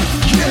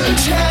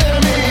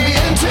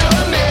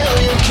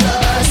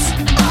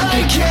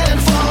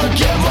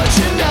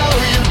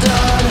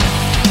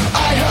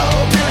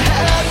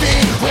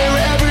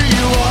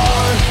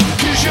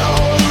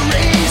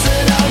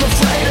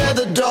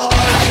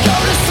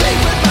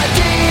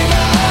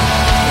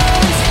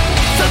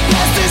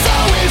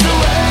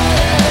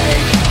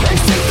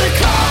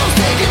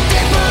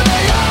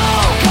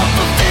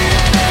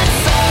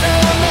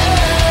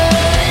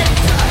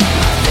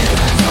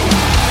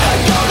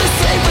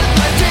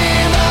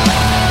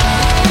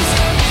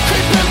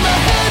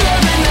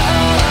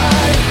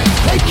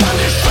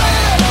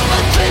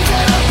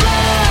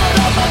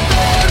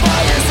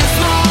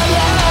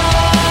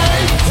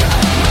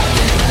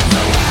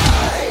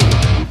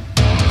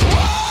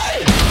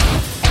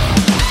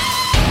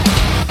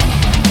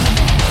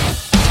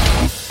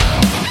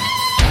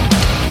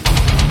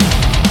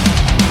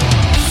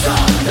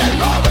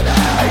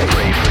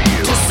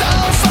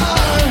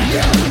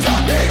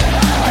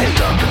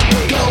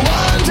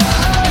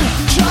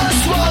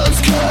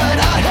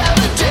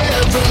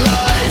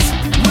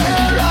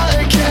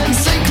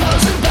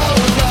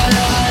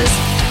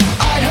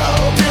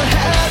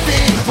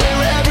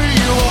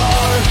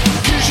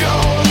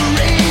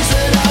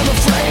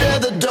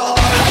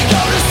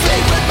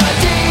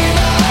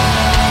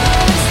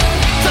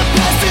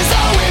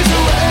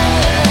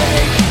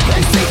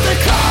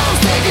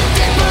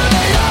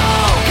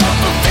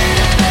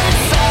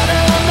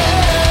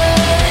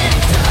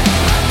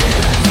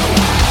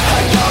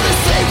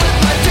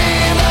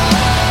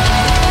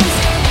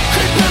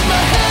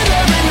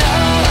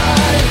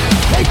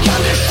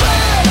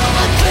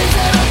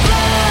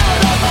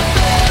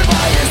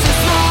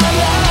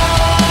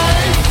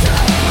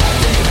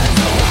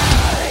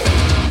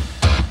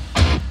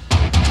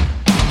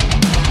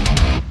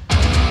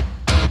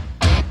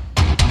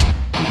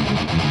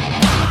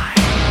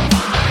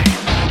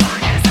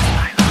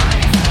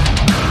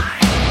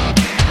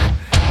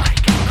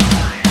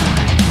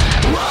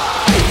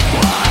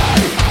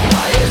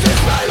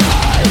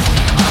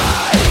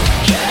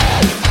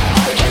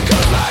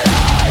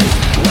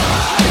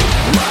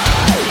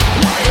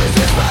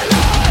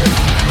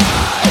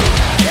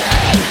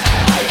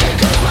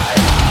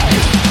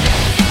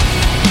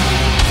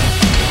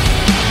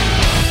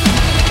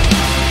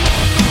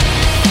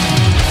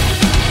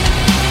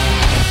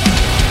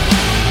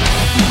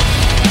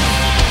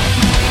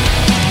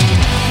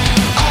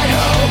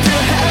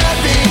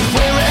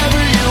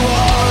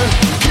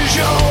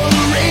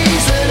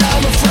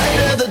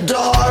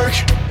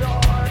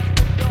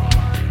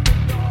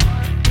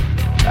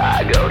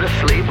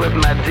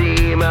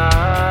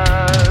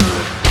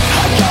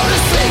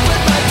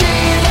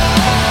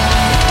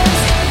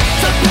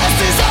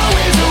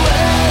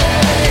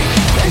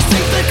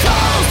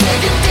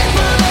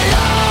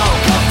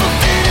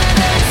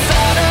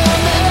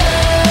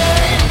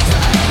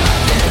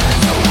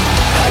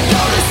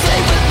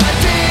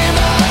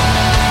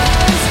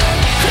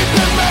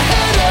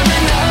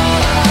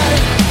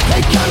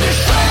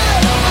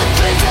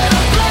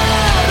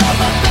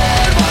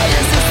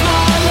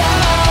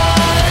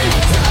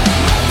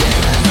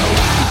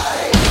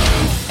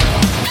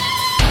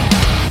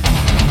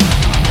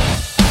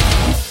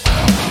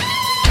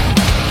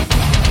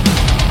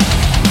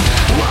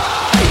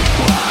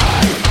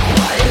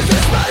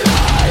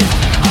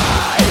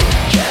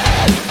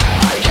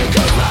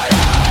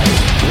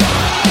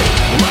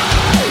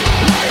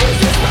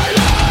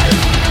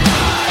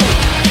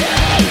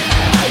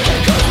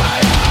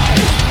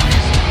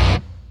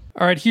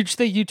 All right, huge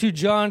thank you to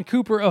John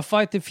Cooper of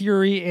Fight the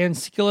Fury and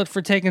Skillet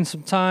for taking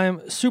some time.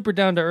 Super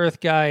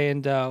down-to-earth guy,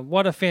 and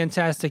what a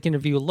fantastic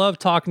interview. Love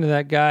talking to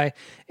that guy.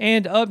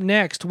 And up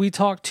next, we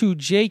talk to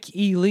Jake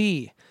E.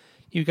 Lee.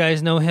 You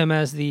guys know him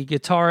as the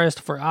guitarist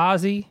for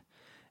Ozzy.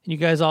 You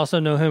guys also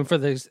know him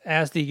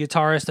as the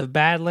guitarist of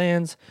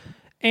Badlands.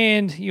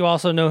 And you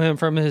also know him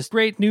from his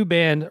great new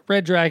band,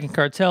 Red Dragon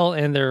Cartel,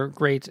 and their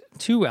great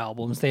 2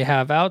 albums they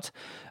have out.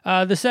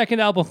 The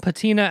second album,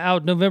 Patina,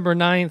 out November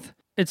 9th.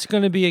 It's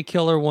going to be a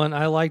killer one.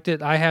 I liked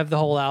it. I have the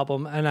whole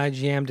album, and I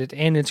jammed it,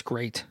 and it's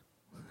great.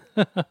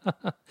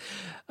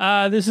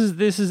 This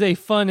is a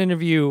fun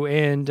interview,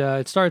 and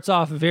it starts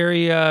off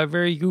very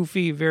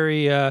goofy,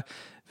 very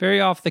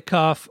off the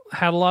cuff.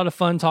 Had a lot of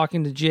fun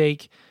talking to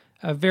Jake,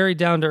 a very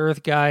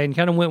down-to-earth guy, and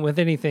kind of went with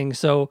anything.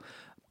 So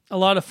a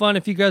lot of fun.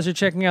 If you guys are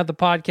checking out the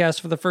podcast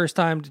for the first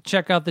time, to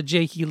check out the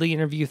Jake E. Lee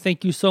interview.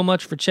 Thank you so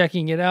much for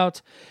checking it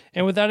out.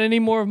 And without any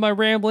more of my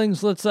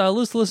ramblings, let's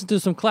listen to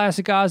some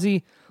classic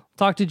Ozzy.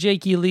 Talk to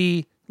Jake E.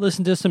 Lee,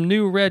 listen to some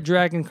new Red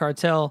Dragon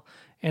Cartel,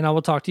 and I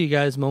will talk to you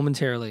guys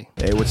momentarily.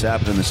 Hey, what's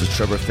happening? This is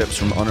Trevor Phipps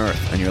from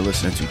Unearth, and you're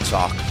listening to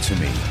Talk to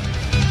Me. Hey!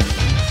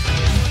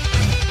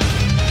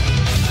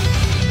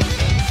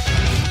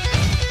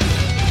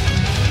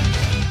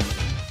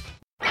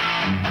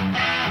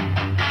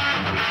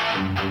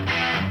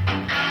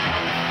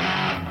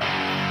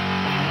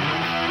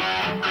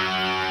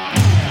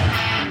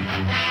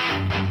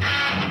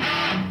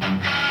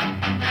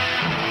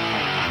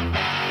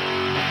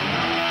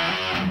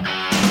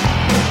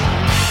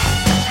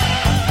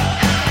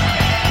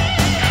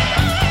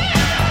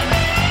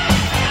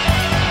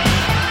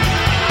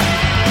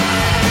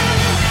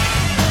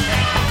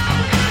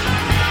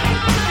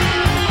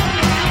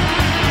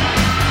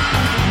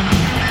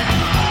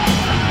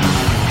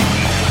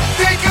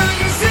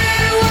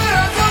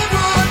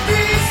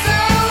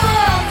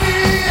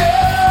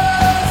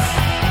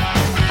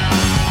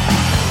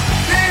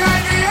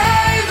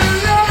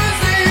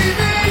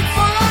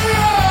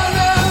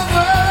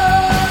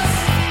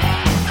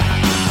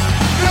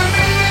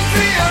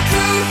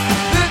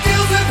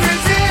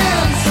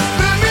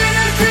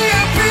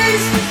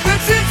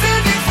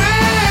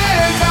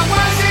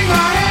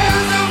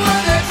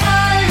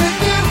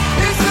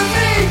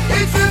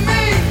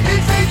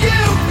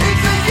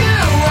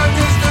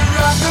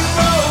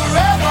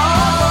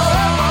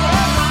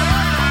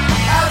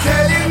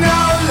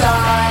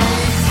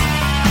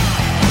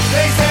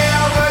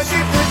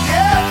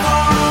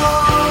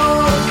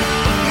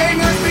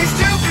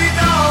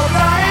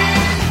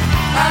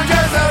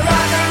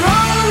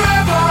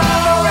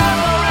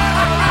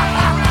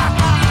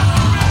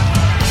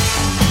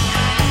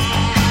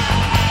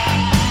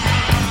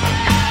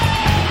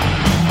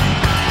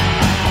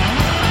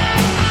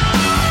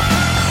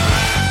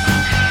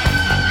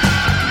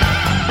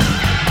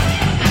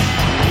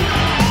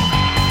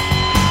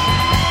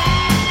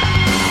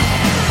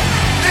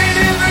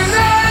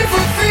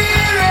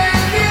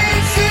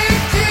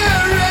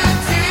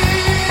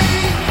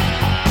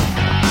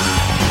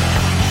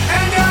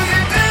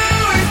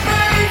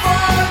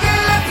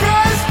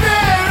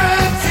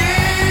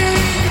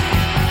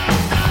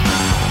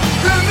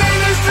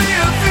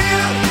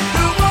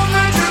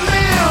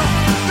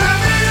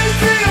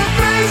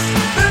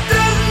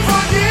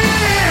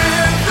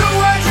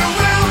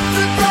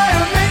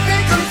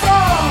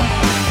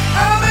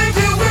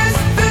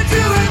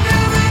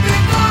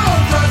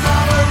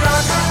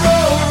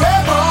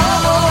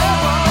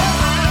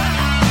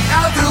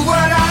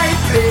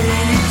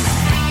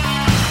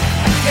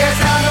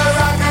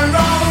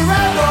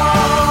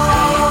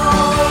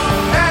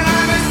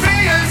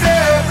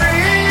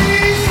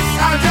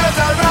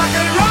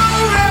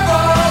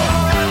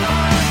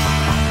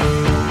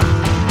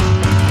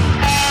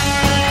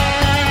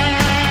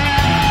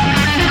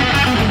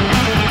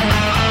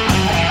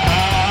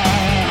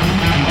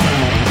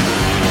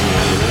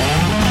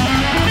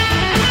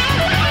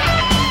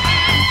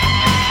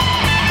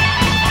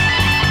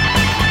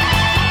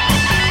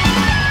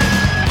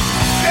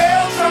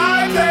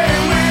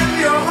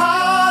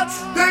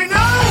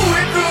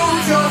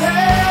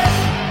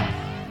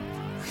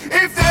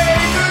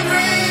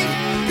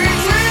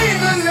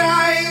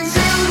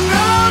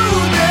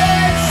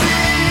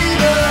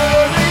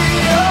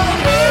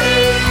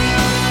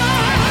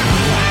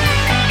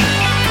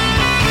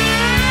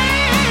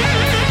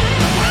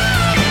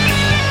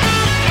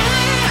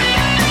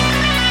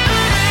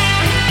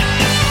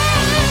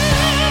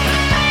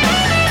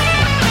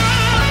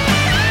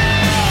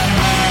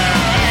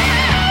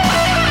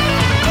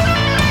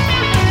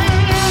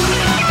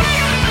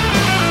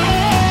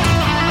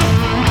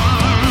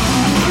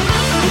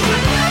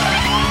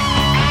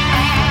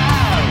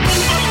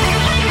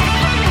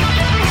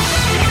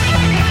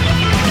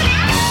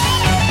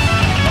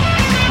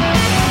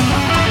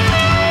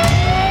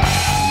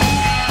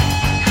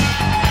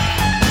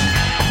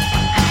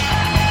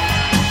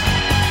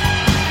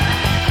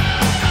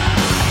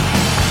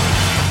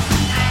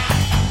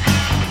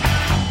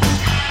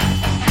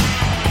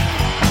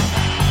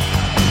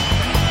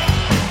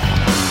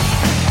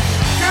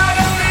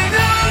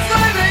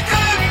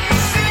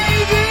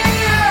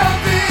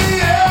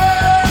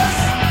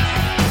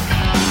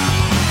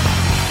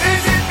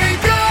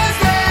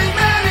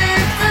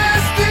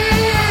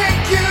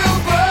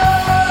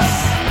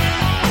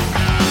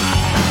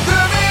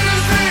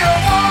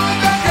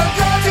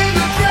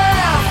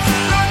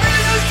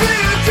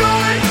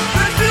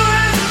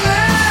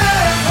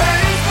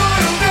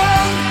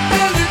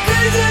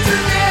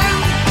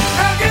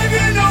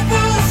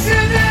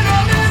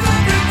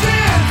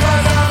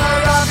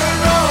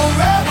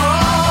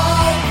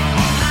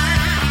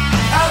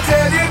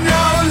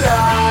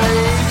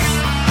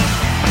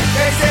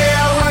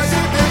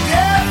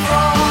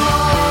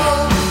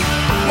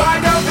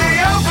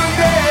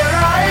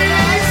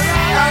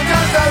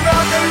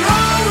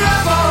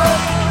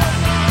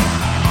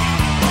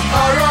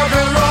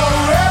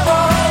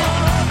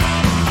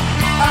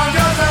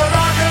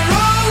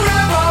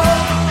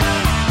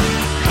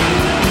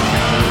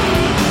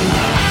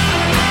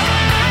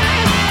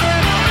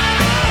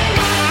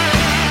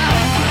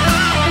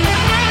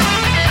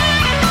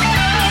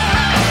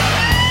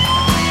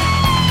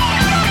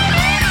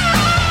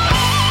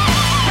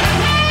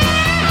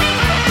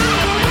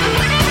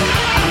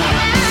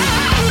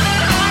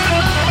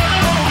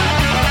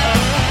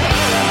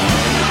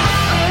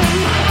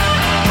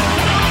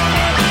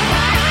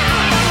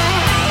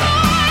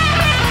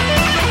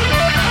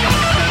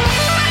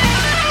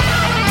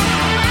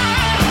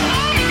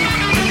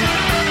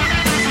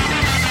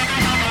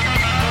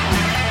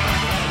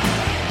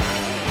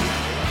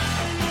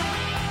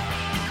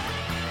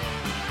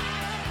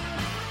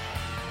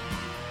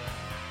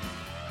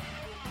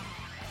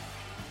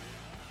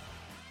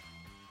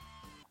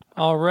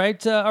 All right,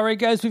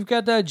 guys. We've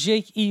got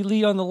Jake E.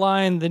 Lee on the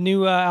line. The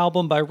new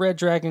album by Red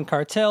Dragon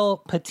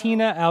Cartel,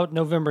 Patina, out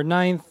November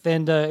 9th.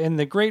 And in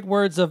the great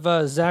words of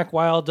Zach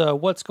Wild,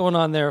 what's going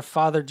on there,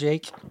 Father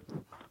Jake?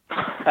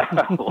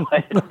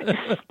 What?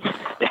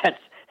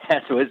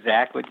 That's what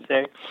Zach would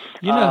say.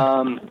 You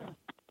know,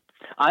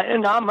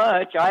 Not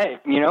much. I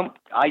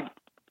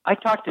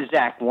talked to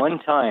Zach one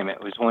time.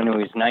 It was when he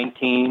was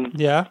 19.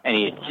 Yeah. And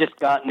he had just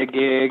gotten a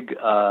gig.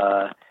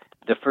 The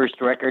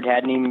first record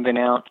hadn't even been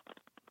out.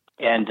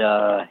 And,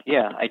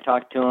 I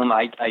talked to him.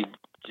 I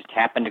just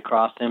happened to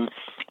cross him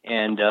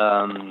and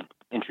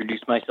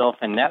introduced myself.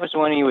 And that was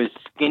when he was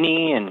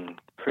skinny and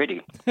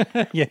pretty.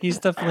 Yeah, he was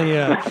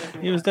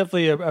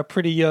definitely a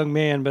pretty young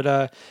man.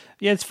 But,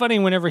 yeah, it's funny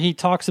whenever he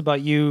talks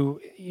about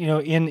you,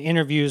 in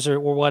interviews or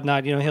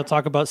whatnot, he'll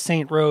talk about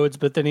Saint Rhodes,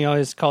 but then he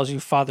always calls you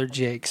Father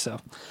Jake. So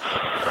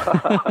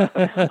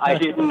I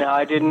didn't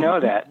know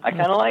that. I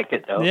kind of like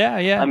it, though. Yeah,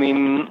 yeah. I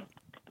mean,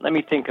 let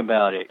me think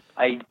about it.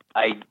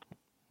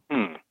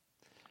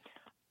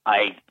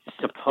 I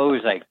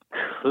suppose I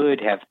could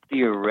have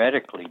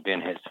theoretically been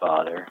his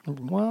father.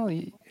 Well,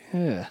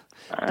 yeah.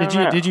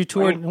 Did you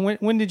tour?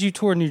 When did you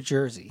tour New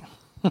Jersey?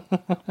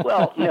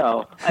 Well,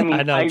 no. I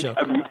mean, I'm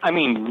joking.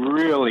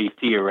 Really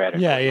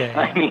theoretically. Yeah.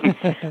 I mean,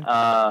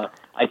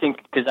 I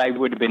think because I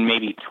would have been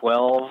maybe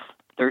 12,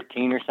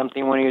 13 or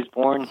something when he was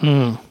born.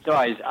 So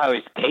I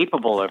was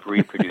capable of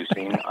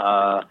reproducing,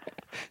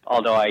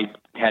 although I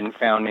hadn't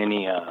found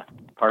any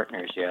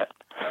partners yet.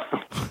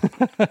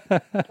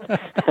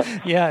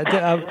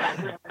 Yeah,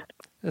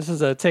 this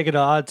is taking an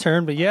odd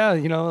turn, but yeah,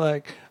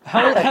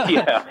 how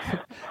Yeah.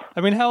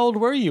 I mean, how old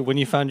were you when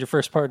you found your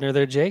first partner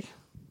there, Jake?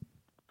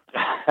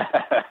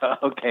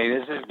 Okay,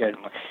 this is good.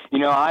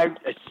 I'm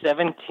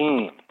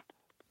 17.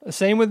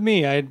 Same with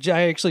me. I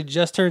actually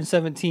just turned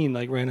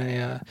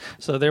 17,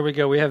 so there we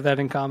go. We have that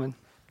in common.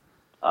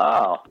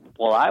 Oh,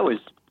 well, I was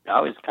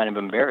kind of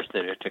embarrassed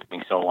that it took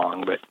me so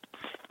long, but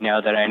now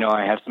that I know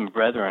I have some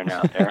brethren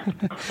out there.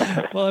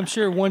 Well, I'm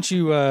sure once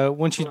you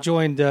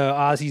joined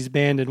Ozzy's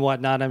band and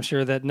whatnot, I'm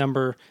sure that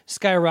number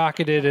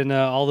skyrocketed, and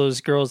all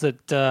those girls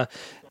that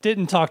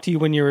didn't talk to you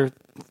when you were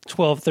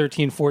 12,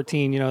 13,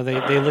 14,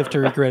 they live to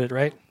regret it,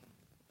 right?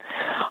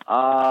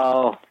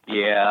 Oh,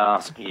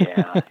 yeah.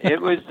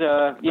 It was,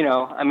 that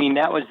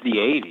was the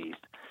 80s.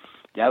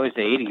 That was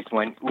the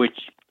 80s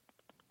which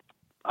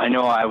I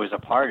know I was a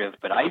part of,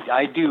 but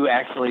I do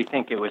actually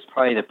think it was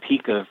probably the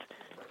peak of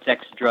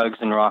sex, drugs,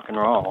 and rock and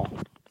roll.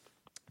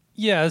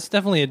 Yeah, it's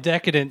definitely a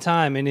decadent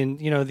time, and in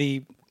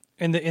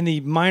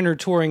the minor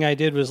touring I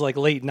did was like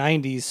late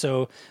 90s,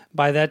 so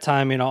by that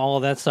time, all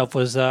of that stuff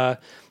was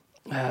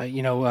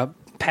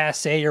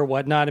passe or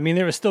whatnot. I mean,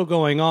 there was still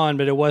going on,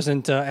 but it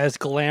wasn't as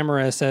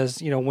glamorous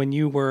as when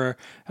you were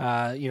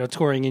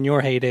touring in your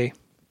heyday.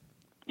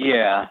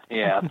 Yeah.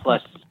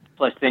 Plus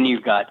then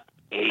you've got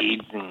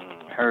AIDS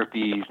and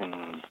herpes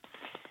and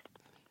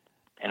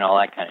all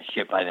that kind of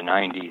shit by the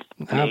 90s.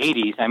 In the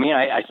 80s, I mean,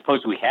 I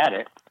suppose we had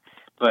it,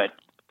 but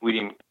we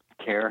didn't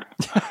care.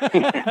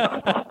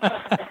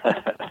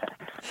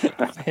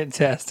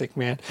 Fantastic,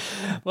 man.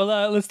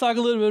 Well, let's talk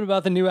a little bit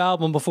about the new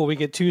album before we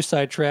get too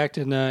sidetracked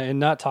and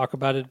not talk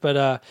about it.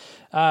 But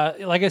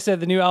like I said,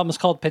 the new album is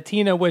called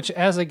Patina, which,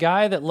 as a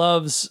guy that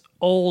loves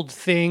old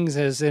things,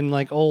 as in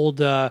like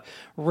old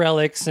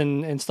relics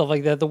and stuff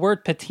like that, the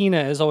word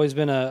patina has always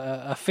been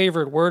a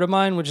favorite word of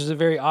mine, which is a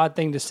very odd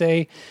thing to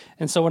say.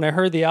 And so when I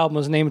heard the album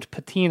was named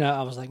Patina,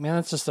 I was like,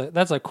 man,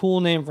 that's a cool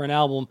name for an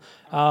album.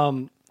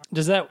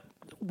 Does that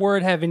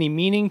word have any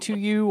meaning to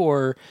you,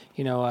 or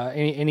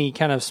any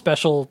kind of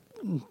special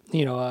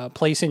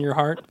place in your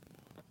heart?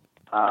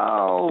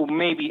 Oh,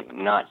 maybe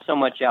not so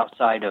much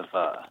outside of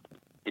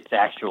its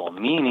actual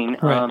meaning.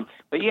 Right.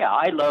 But yeah,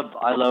 I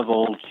love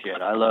old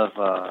shit. I love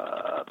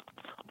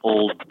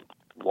old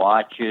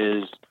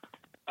watches.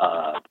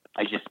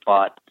 I just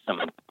bought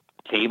some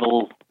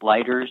table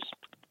lighters.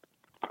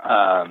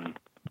 Do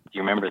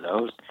you remember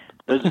those?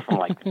 Those are from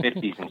like the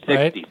 50s and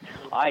 60s.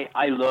 Right.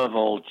 I love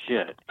old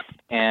shit.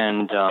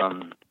 And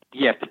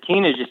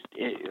patina just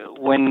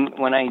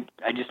when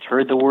I just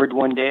heard the word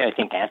one day. I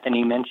think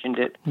Anthony mentioned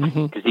it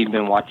because he'd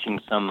been watching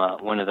some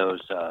one of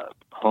those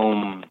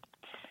home,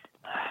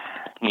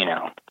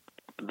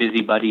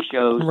 busybody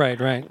shows.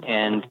 Right.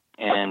 And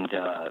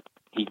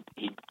he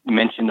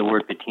mentioned the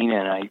word patina,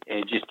 and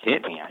it just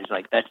hit me. I was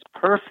like, that's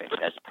perfect.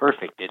 That's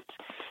perfect. It's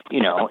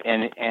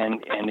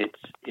and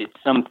it's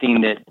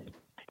something that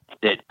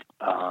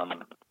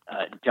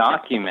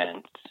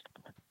documents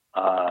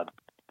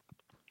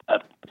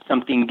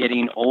something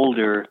getting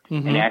older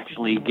and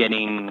actually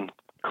getting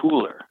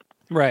cooler.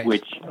 Right.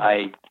 Which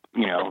I,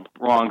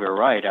 wrong or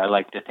right, I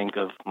like to think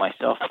of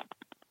myself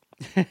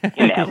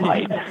in that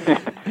light.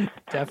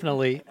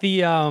 Definitely.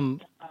 The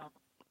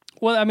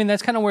well, I mean,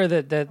 that's kind of where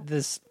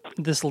this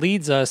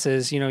leads us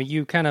is,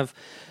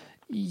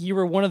 you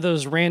were one of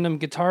those random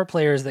guitar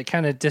players that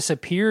kind of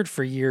disappeared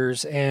for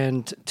years,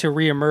 and to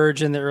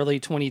reemerge in the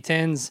early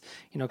 2010s,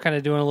 kind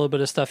of doing a little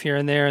bit of stuff here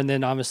and there. And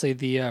then obviously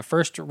the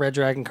first Red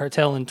Dragon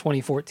Cartel in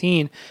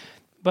 2014.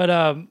 But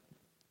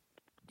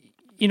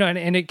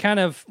and it kind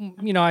of,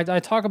 I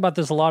talk about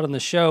this a lot on the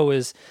show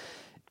is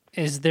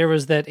there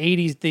was that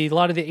 80s, a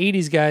lot of the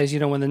 80s guys,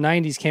 when the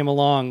 90s came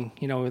along,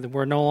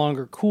 were no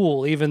longer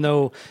cool, even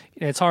though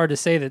it's hard to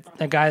say that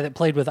a guy that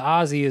played with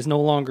Ozzy is no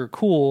longer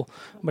cool,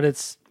 but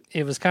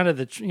it was kind of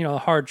the,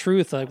 hard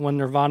truth. Like when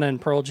Nirvana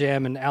and Pearl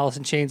Jam and Alice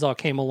in Chains all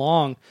came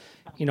along,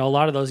 a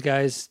lot of those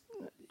guys,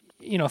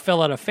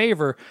 fell out of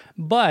favor.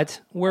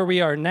 But where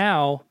we are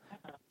now,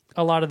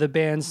 a lot of the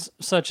bands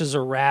such as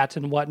a Rat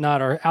and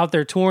whatnot are out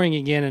there touring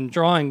again and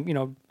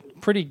drawing,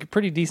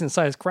 pretty decent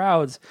sized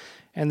crowds,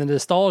 and the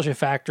nostalgia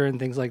factor and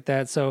things like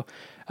that. So,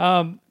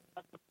 do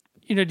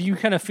you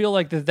kind of feel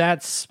like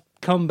that's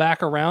come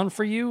back around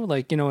for you?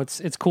 Like,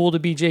 it's cool to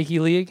be Jakey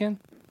Lee again?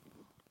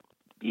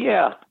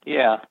 Yeah.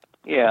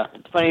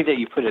 It's funny that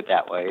you put it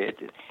that way.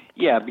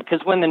 Because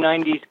when the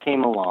 90s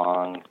came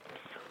along,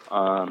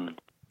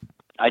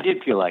 I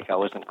did feel like I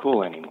wasn't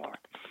cool anymore.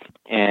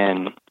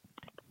 And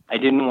I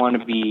didn't want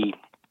to be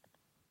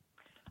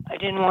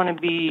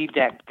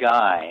that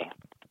guy.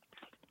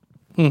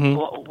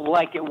 Mm-hmm.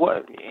 Like it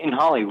was in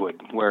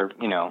Hollywood, where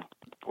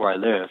I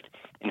lived.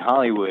 In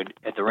Hollywood,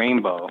 at the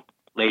Rainbow,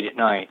 late at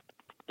night,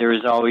 there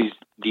was always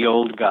the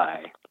old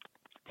guy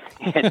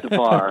at the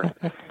bar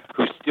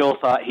who still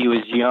thought he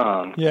was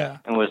young,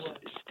 and was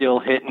still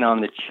hitting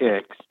on the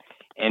chicks,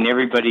 and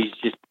everybody's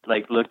just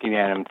like looking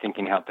at him,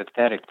 thinking how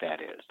pathetic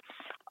that is.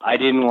 I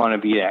didn't want to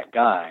be that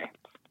guy.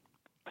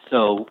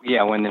 So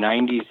when the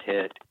 90s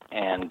hit,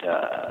 and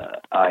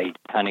I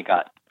kind of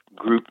got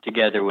grouped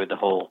together with the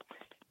whole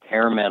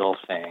hair metal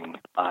thing,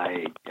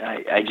 I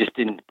just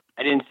didn't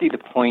see the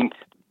point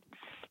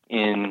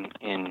in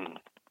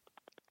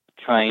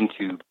trying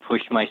to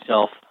push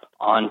myself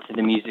onto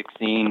the music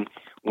scene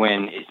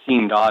when it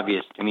seemed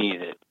obvious to me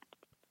that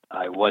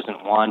I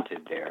wasn't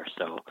wanted there.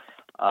 So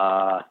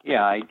I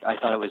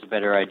thought it was a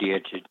better idea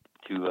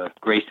to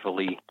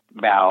gracefully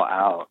bow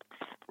out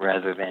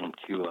rather than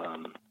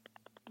to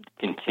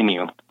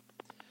continue.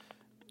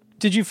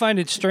 Did you find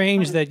it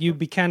strange that you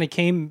kind of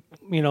came,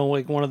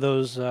 like one of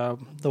those the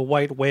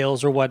white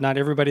whales or whatnot?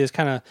 Everybody is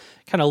kind of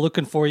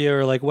looking for you,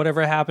 or like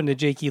whatever happened to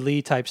Jakey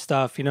Lee type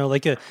stuff,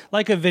 like a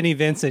Vinnie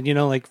Vincent,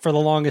 like for the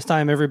longest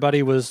time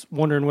everybody was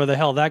wondering where the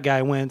hell that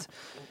guy went,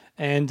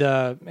 and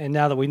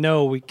now that we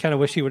know, we kind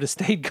of wish he would have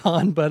stayed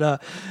gone.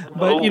 But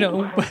but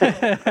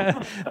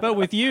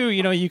with you,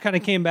 you kind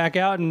of came back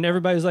out, and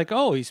everybody's like,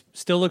 oh, he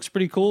still looks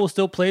pretty cool,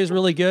 still plays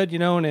really good,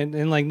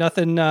 and like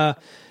nothing.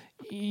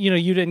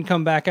 You didn't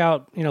come back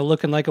out,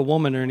 looking like a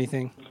woman or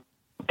anything.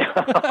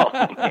 Oh,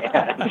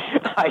 man.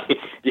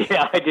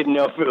 I didn't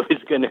know if it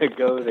was going to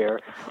go there.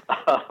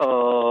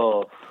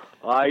 Oh,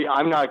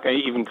 I'm not going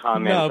to even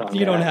comment on that. No,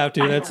 you don't have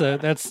to.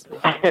 That's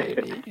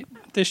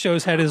this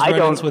show's had his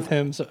run-ins with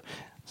him. So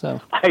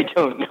I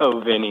don't know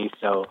Vinny,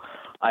 so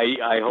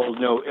I hold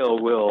no ill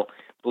will.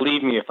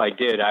 Believe me, if I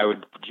did, I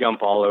would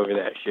jump all over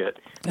that shit.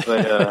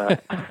 But,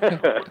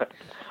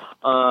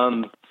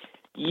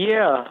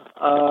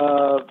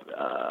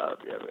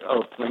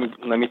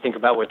 let me think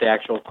about what the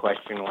actual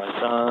question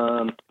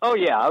was.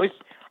 I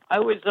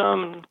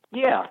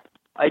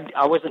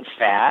wasn't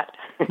fat,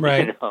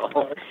 right?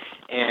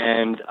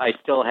 And I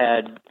still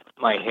had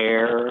my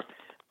hair.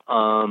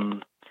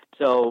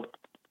 So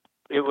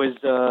it was,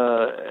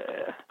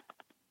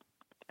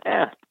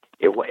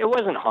 it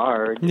wasn't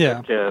hard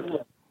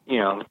to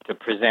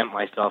present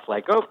myself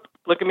like, oh,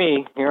 look at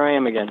me, here I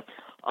am again.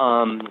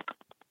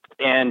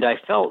 And I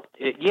felt,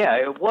 it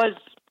was,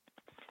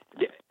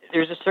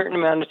 there's a certain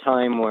amount of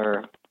time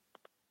where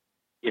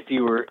if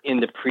you were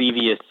in the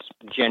previous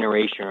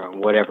generation or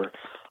whatever,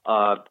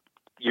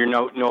 you're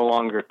no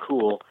longer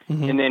cool.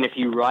 Mm-hmm. And then if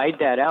you ride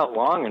that out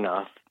long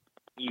enough,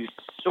 you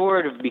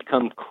sort of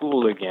become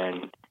cool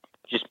again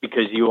just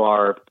because you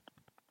are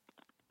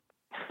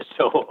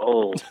so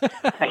old,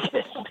 I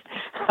guess.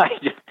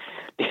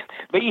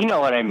 But you know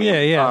what I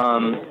mean. Yeah.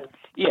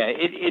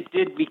 It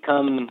did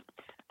become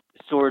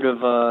sort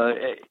of,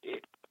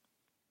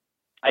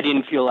 I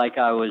didn't feel like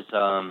I was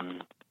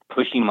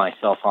pushing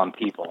myself on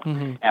people.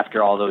 Mm-hmm.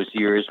 After all those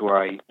years where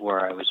I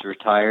was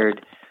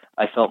retired.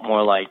 I felt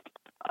more like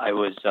I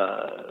was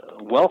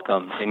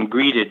welcomed and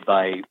greeted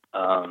by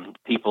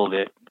people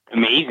that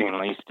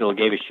amazingly still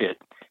gave a shit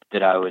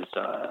that I was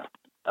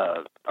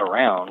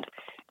around.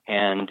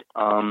 And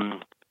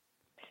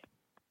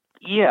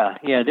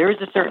there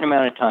is a certain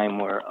amount of time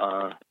where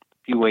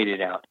if you wait it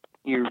out,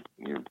 you're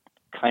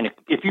kind of,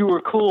 if you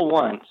were cool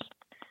once,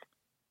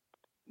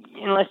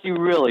 unless you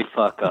really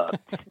fuck up,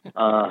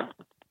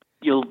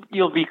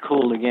 you'll be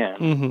cool again.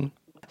 Mm-hmm.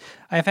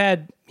 I've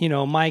had,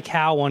 Mike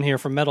Howe on here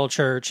from Metal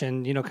Church,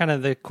 and, kind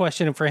of the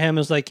question for him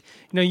is like,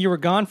 you were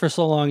gone for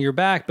so long, you're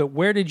back, but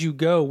where did you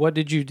go? What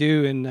did you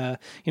do? And,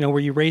 were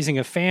you raising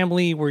a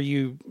family? Were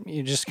you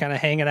just kind of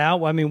hanging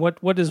out? I mean,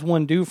 what does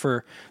one do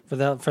for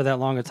that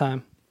long a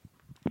time?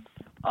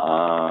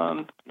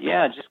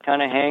 Just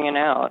kind of hanging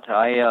out.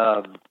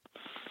 I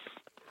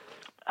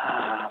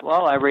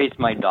raised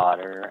my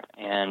daughter,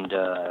 and,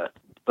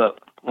 but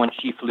when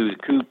she flew the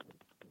coop,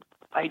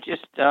 I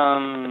just,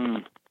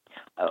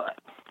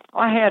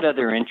 I had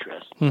other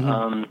interests.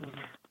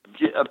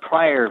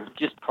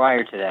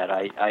 Prior to that,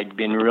 I'd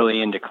been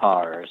really into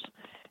cars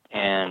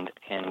and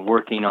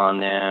working on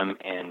them,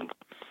 and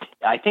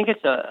I think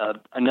it's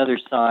another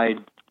side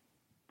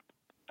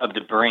of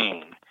the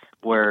brain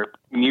where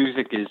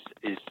music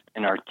is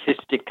an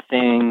artistic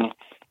thing,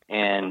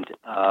 and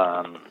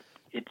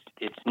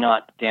it's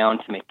not down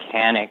to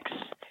mechanics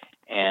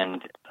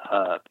and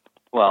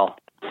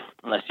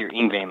unless you're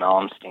Yngwie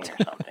Malmsteen or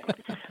something.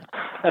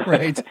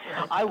 Right.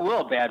 I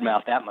will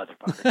badmouth that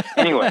motherfucker.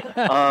 Anyway,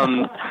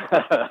 and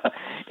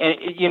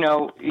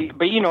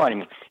but you know what I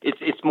mean.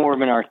 It's more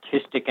of an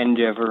artistic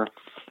endeavor,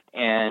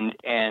 and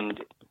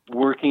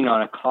working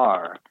on a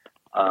car,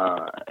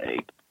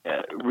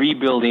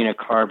 rebuilding a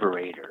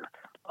carburetor,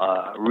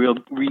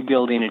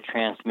 rebuilding a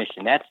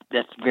transmission.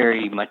 That's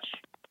very much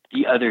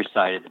the other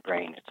side of the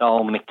brain. It's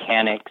all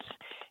mechanics,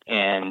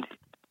 and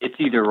it's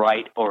either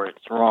right or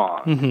it's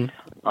wrong.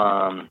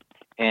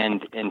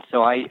 And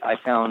so I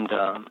found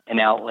an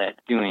outlet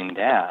doing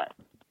that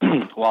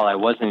while I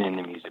wasn't in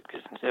the music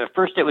business. At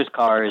first it was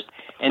cars,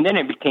 and then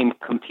it became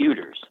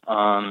computers.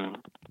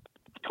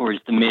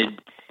 Towards the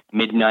mid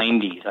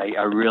 90s,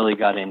 I really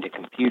got into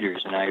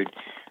computers, and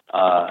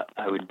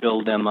I would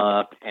build them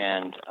up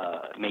and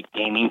make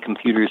gaming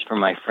computers for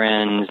my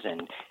friends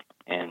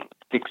and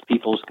fix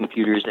people's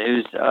computers. It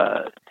was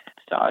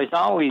so I was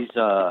always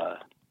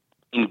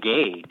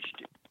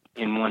engaged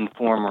in one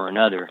form or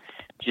another,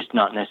 just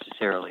not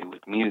necessarily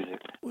with music.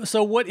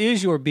 So what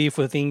is your beef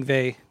with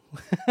Yngwie?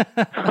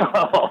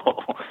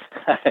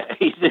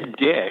 He's a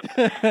dick.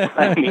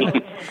 I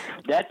mean,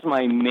 that's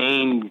my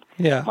main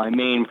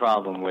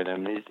problem with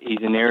him. Is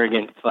he's an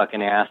arrogant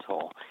fucking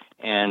asshole,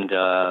 and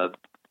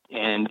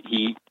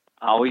he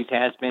always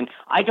has been.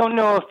 I don't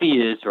know if he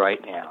is right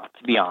now,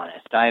 to be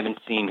honest. I haven't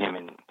seen him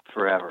in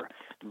forever,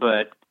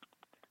 but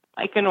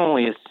I can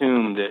only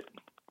assume that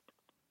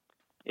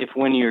if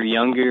when you're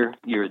younger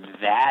you're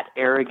that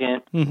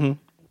arrogant and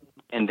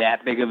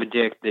that big of a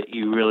dick, that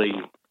you really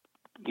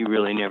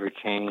never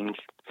change.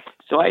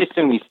 So I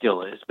assume he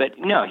still is, but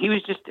no, he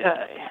was just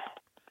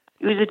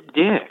he was a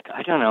dick.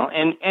 I don't know,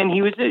 and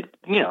he was a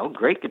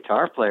great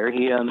guitar player.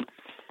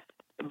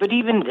 But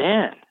even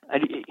then,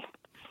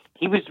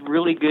 he was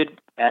really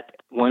good at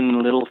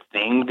one little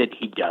thing that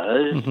he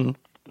does.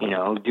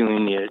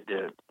 Doing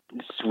the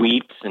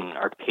sweeps and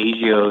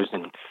arpeggios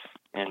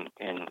and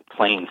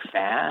playing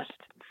fast.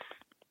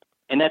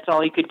 And that's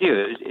all he could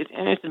do.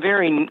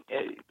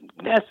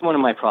 That's one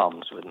of my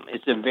problems with him.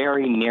 It's a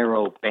very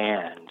narrow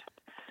band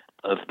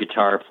of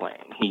guitar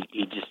playing.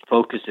 He just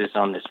focuses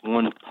on this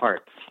one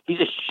part. He's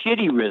a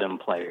shitty rhythm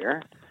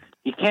player.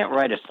 He can't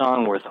write a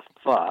song worth a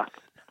fuck.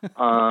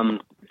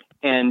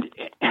 And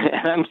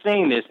I'm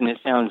saying this, and it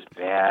sounds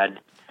bad.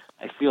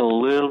 I feel a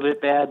little bit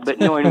bad, but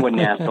knowing what an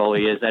asshole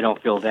he is, I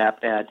don't feel that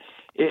bad.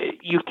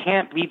 You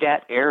can't be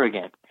that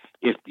arrogant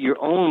if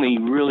you're only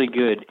really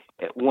good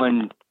at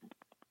one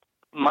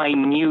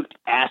minute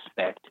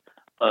aspect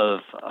of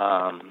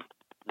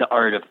the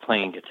art of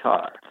playing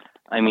guitar.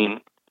 I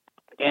mean,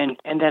 and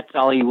that's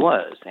all he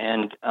was.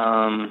 And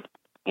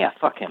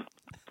fuck him.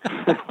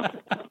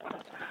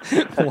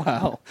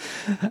 Wow.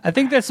 I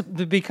think that's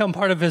become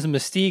part of his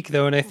mystique,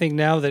 though, and I think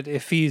now that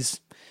if he's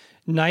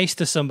nice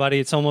to somebody,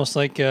 it's almost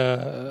like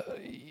they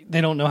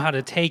don't know how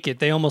to take it.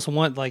 They almost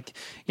want oh, I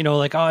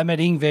met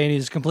Yngwie and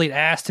he's a complete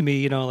ass to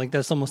me, like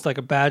that's almost like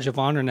a badge of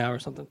honor now or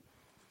something.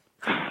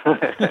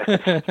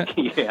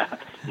 Yeah,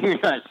 you're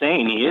not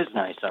saying he is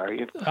nice, are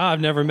you? I've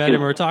never met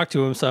him or talked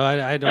to him, so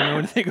I don't know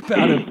anything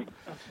about him.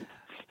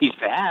 He's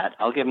fat.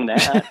 I'll give him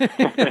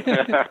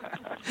that.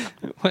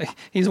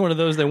 He's one of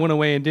those that went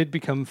away and did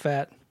become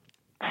fat.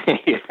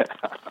 Yeah.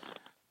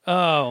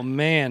 Oh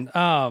man.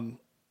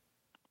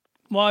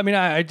 Well, I mean,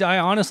 I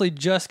honestly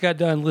just got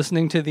done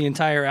listening to the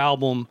entire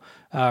album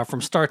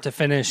from start to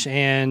finish,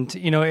 and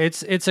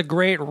it's a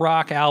great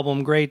rock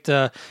album. Great,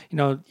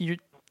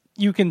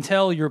 you can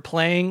tell you're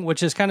playing,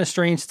 which is kind of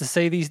strange to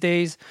say these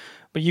days,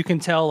 but you can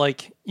tell,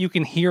 you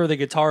can hear the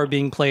guitar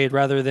being played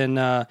rather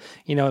than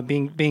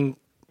being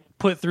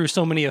put through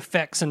so many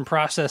effects and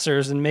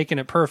processors and making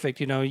it perfect.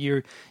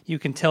 You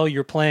can tell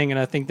you're playing, and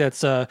I think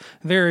that's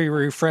very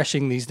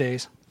refreshing these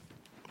days.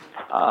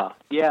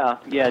 Yeah,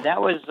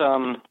 that was.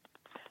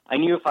 I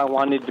knew if I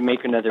wanted to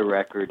make another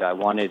record, I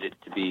wanted it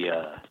to be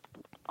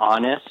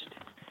honest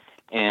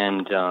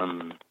and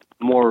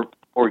more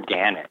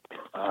organic.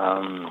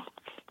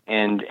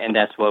 And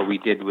that's what we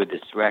did with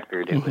this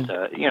record. It was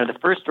the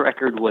first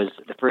record was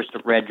the first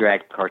Red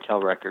Rag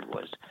Cartel record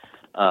was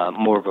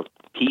more of a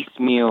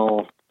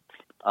piecemeal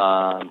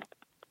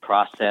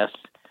process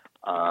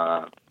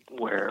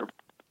where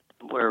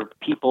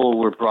people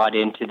were brought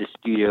into the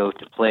studio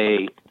to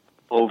play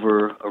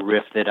over a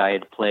riff that I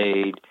had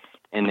played,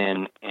 and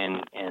then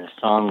and a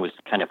song was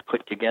kind of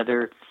put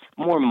together,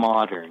 more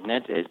modern.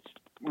 It's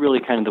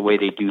really kind of the way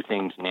they do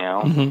things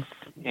now.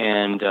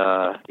 And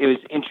it was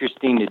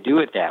interesting to do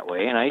it that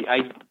way, and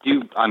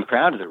I'm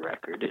proud of the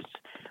record.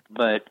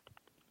 But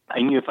I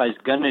knew if I was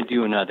going to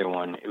do another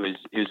one, it was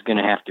going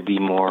to have to be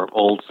more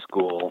old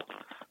school,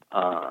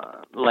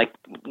 like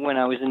when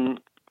I was in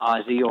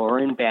Ozzy or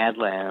in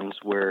Badlands,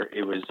 where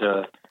it was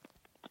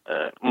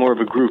more of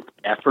a group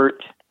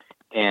effort,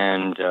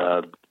 and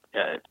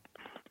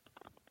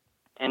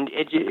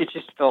it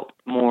just felt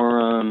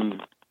more,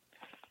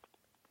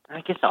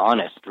 I guess,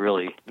 honest.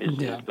 Really is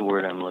the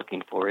word I'm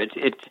looking for. It,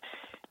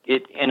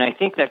 and I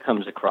think that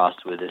comes across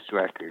with this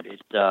record.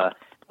 The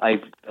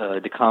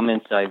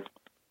comments I've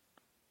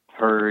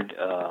heard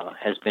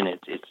has been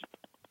it's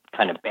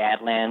kind of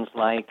Badlands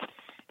like,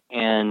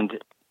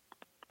 and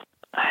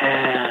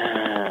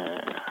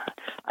I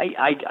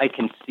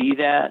can see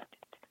that.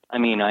 I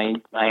mean, I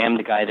am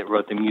the guy that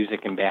wrote the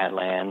music in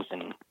Badlands,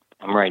 and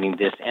I'm writing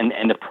this,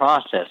 and the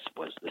process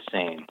was the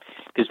same.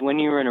 Because when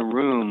you're in a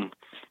room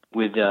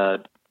with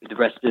the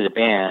rest of the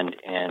band,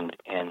 and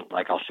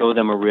like I'll show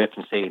them a riff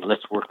and say,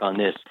 let's work on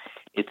this,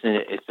 it's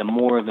a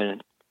more of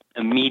an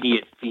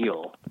immediate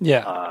feel.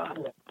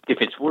 If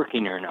it's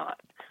working or not.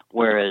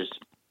 Whereas,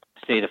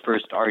 say, the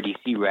first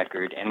RDC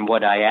record, and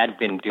what I had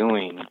been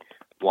doing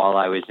while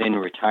I was in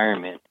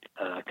retirement,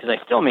 because I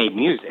still made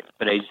music,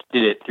 but I just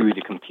did it through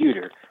the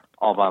computer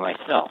all by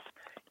myself.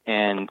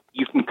 And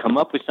you can come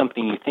up with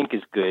something you think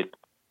is good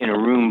in a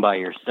room by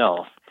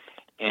yourself,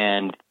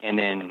 and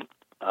then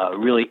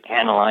really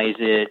analyze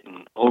it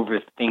and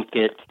overthink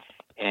it,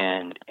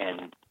 and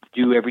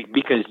do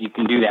because you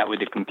can do that with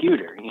the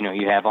computer. You know,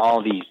 you have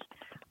all these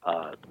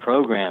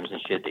programs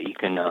and shit that you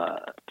can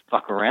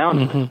fuck around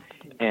with,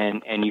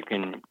 and you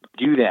can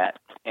do that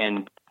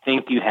and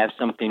think you have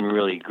something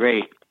really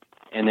great,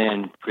 and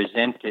then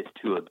present it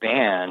to a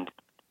band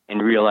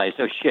and realize,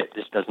 oh shit,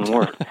 this doesn't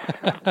work.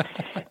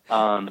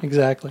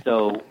 Exactly.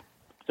 So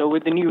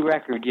with the new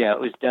record, it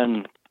was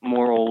done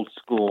more old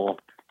school,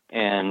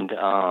 and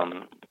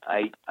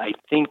I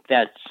think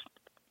that's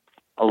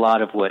a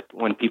lot of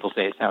when people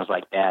say it sounds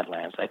like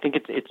Badlands. I think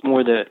it's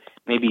more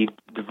maybe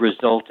the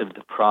result of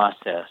the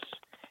process,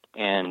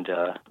 and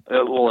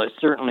it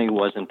certainly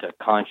wasn't a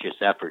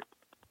conscious effort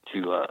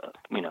to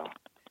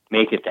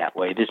make it that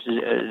way. This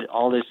is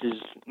all this is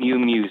new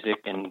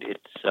music, and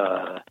it's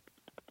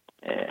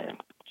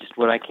just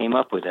what I came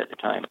up with at the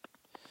time.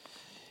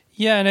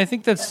 Yeah, and I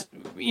think that's,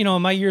 in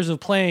my years of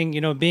playing,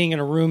 being in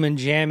a room and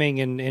jamming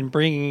and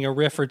bringing a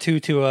riff or two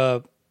to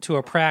a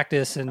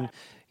practice, and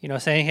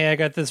saying, hey, I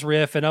got this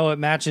riff, and it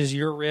matches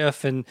your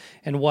riff and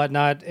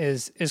whatnot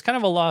is kind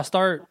of a lost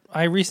art.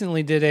 I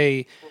recently did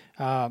a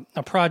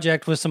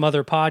project with some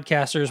other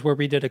podcasters where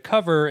we did a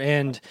cover,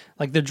 and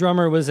like the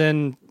drummer was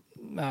in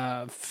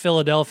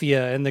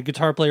Philadelphia and the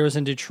guitar player was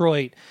in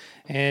Detroit,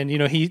 and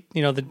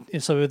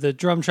so the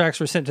drum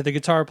tracks were sent to the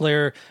guitar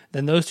player,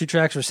 then those two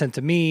tracks were sent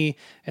to me,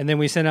 and then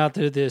we sent out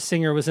the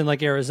singer was in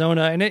like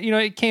Arizona, and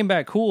it came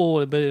back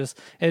cool, but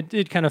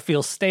it kind of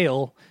feels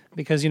stale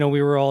because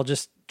we were all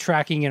just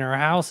tracking in our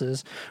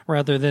houses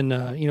rather than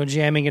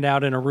jamming it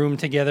out in a room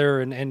together,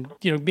 and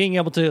being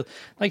able to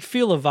like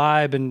feel a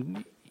vibe,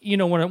 and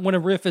when a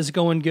riff is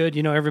going good,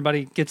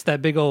 everybody gets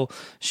that big old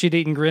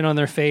shit-eating grin on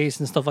their face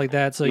and stuff like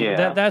that. So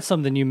that's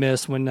something you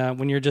miss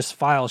when you're just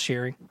file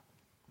sharing.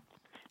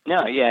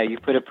 No, you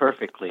put it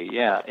perfectly.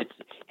 Yeah, it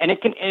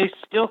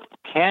still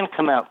can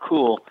come out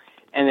cool,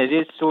 and it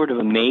is sort of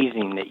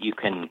amazing that you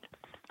can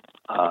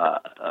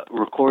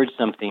record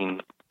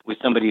something with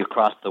somebody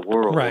across the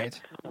world. Right.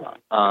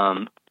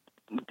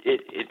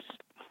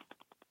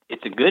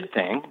 It's a good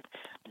thing,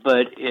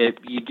 but if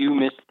you do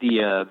miss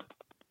the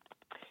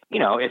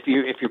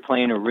if you're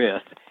playing a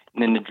riff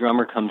and then the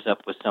drummer comes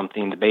up with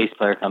something, the bass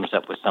player comes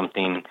up with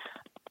something,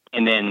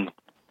 and then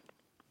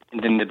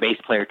the bass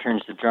player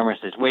turns to the drummer and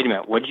says, wait a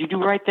minute, what did you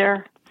do right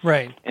there?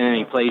 Right. And then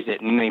he plays it,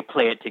 and then they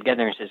play it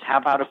together and says, how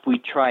about if we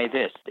try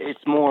this?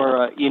 It's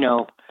more,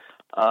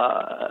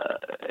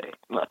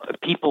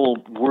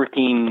 people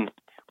working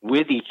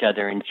with each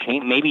other and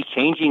maybe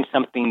changing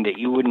something that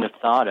you wouldn't have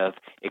thought of,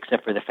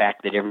 except for the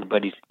fact that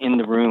everybody's in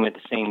the room at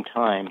the same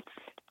time.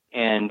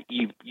 And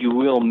you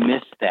will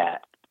miss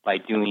that by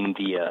doing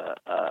the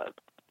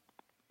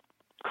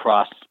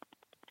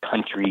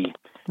cross-country,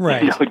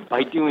 right?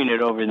 By doing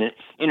it over the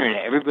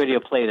internet. Everybody will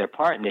play their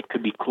part, and it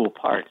could be cool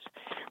parts,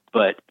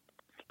 but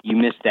you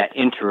miss that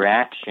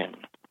interaction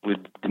with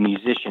the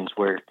musicians,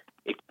 where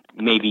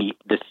maybe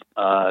the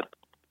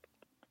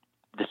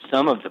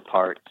sum of the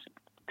parts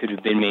could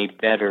have been made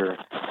better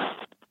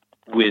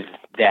with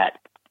that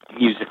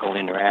musical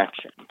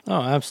interaction.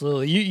 Oh,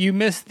 absolutely. You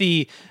miss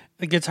the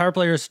guitar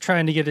player is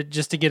trying to get it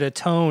just to get a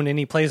tone, and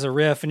he plays a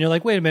riff, and you're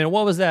like, wait a minute,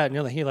 what was that? And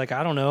you're like,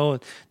 I don't know.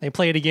 And they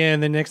play it again.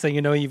 The next thing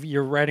you know,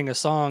 you're writing a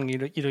song.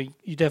 You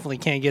definitely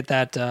can't get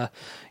that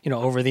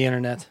over the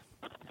internet.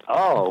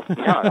 Oh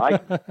no,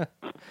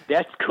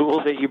 that's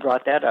cool that you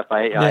brought that up.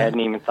 I hadn't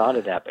even thought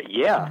of that, but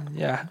yeah,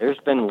 there's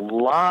been a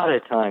lot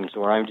of times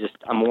where I'm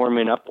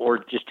warming up or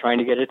just trying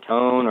to get a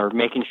tone or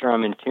making sure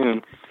I'm in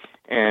tune,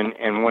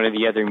 and one of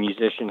the other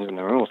musicians in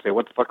the room will say,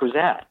 "What the fuck was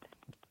that?"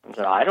 I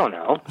said, I don't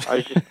know. I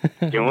was just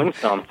doing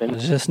something.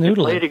 It's just noodling.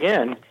 Play it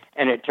again,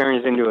 and it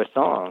turns into a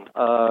song.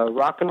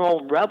 Rock and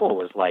Roll Rebel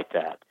was like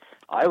that.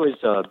 I was,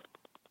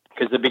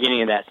 because the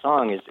beginning of that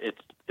song is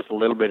just a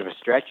little bit of a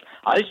stretch.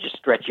 I was just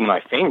stretching my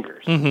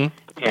fingers,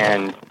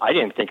 and I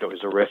didn't think it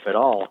was a riff at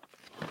all.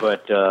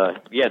 But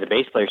yeah, the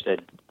bass player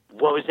said,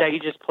 "What was that you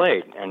just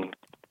played?" And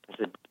I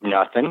said,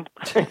 "Nothing."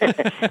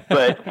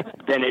 But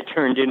then it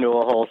turned into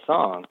a whole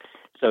song.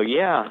 So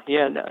yeah,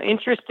 no,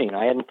 interesting.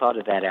 I hadn't thought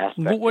of that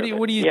aspect. What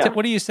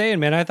are you saying,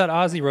 man? I thought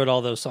Ozzy wrote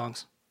all those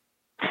songs.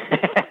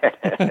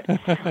 Yeah,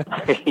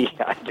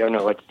 I don't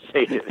know what to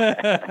say to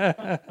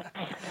that.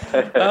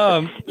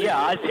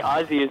 Yeah,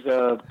 Ozzy is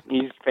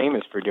he's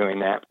famous for doing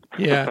that.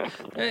 Yeah,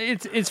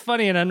 it's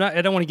funny, and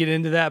I don't want to get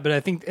into that, but I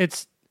think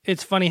it's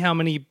funny how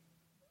many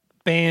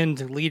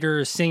band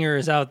leaders,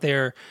 singers out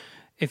there.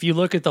 If you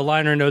look at the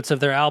liner notes of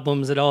their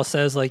albums, it all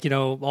says like,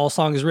 all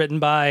songs written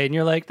by, and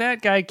you're like,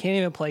 that guy can't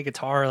even play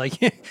guitar, like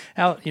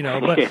how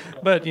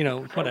but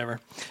whatever.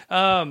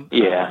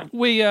 Yeah,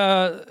 we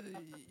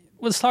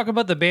let's talk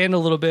about the band a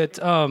little bit.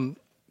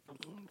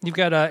 You've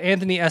got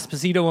Anthony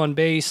Esposito on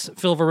bass,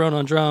 Phil Varone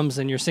on drums,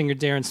 and your singer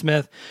Darren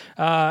Smith.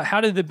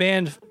 How did the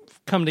band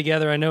come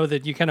together? I know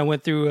that you kind of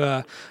went through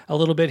a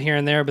little bit here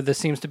and there, but this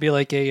seems to be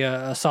like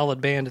a solid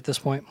band at this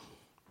point.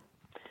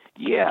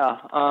 Yeah.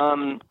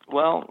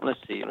 Well, let's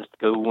see. Let's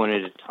go one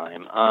at a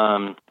time.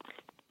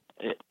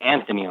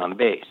 Anthony on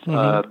bass.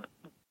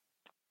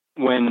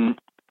 When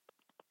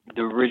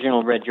the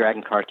original Red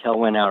Dragon Cartel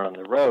went out on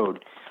the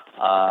road,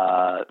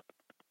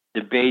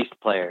 the bass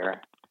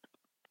player,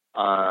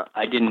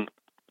 I didn't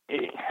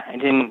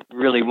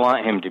really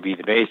want him to be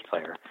the bass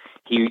player.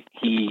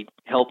 He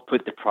helped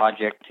put the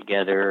project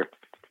together,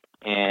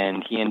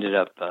 and he ended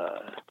up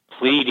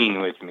pleading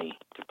with me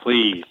to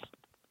please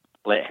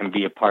let him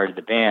be a part of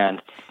the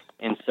band.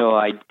 And so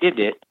I did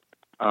it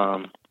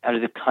out of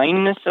the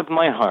kindness of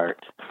my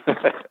heart.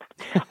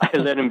 I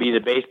let him be the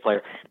bass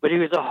player, but he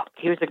was a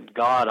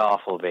god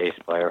awful bass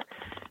player.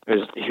 He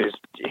was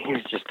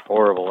just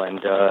horrible,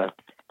 and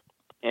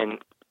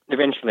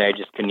eventually I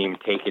just couldn't even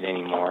take it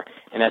anymore.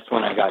 And that's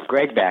when I got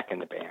Greg back in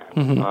the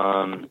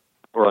band.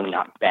 Or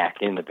not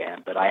back in the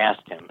band, but I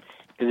asked him,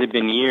 because it had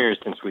been years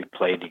since we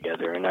played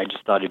together, and I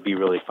just thought it'd be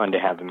really fun to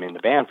have him in the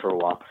band for a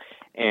while.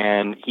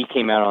 And he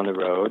came out on the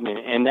road,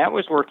 and that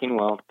was working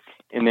well.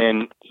 And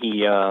then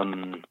he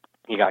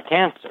got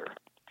cancer,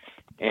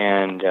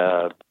 and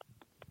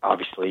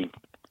obviously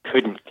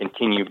couldn't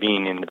continue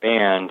being in the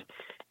band.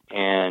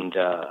 And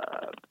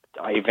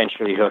I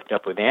eventually hooked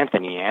up with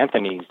Anthony.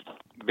 Anthony's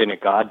been a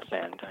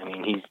godsend. I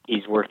mean,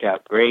 he's worked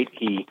out great.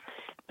 He's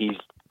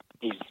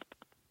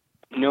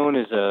known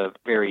as a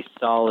very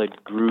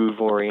solid,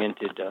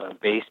 groove-oriented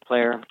bass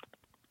player,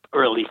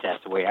 or at least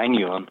that's the way I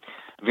knew him.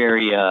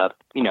 Very,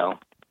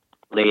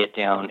 lay it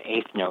down,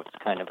 eighth notes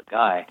kind of a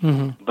guy.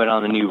 But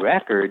on the new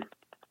record,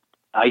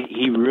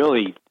 he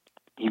really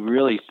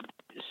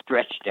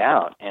stretched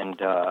out, and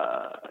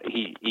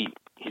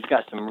he's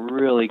got some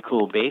really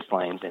cool bass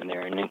lines in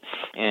there,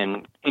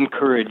 and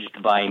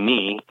encouraged by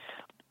me,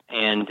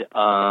 and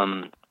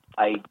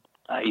I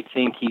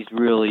think he's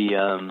really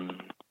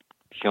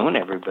shown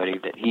everybody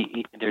that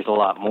there's a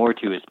lot more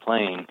to his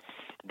playing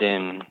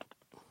than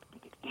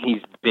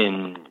he's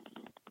been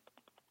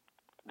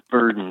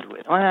burdened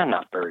with. Well,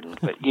 not burdened,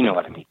 but you know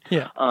what I mean.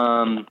 Yeah.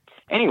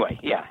 Anyway,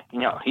 yeah,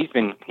 he's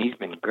been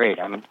great.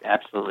 I'm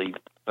absolutely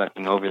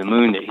fucking over the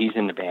moon that he's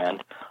in the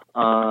band.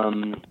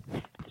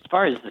 As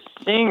far as the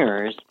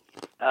singers,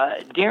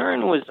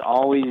 Darren was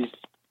always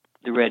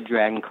the Red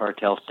Dragon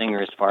Cartel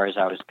singer as far as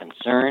I was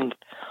concerned.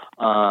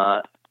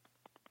 At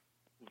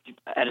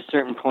a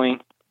certain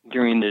point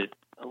during the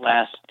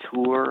last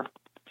tour,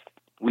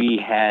 we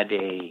had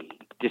a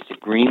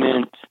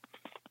disagreement,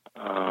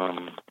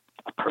 a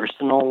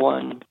personal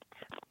one.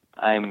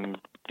 I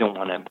don't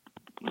want to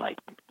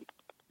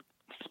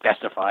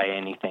specify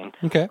anything.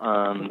 Okay.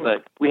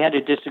 But we had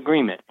a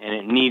disagreement, and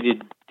it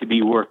needed to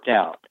be worked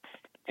out.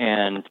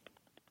 And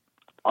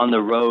on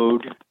the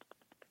road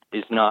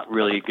is not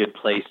really a good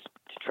place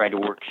to try to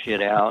work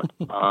shit out,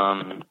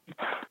 because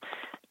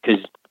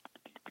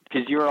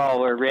you're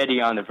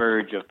already on the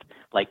verge of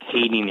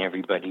hating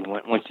everybody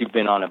once you've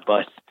been on a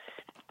bus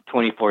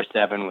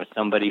 24/7 with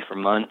somebody for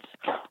months.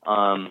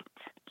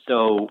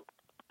 So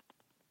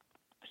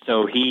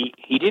he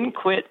didn't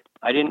quit.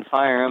 I didn't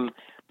fire him,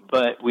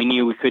 but we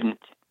knew we couldn't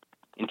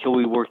until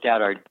we worked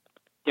out our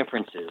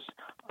differences.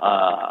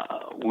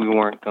 We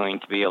weren't going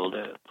to be able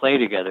to play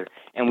together,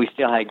 and we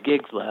still had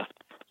gigs left.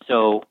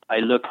 So I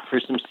looked for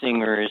some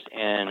singers,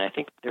 and I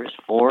think there's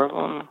 4 of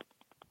them.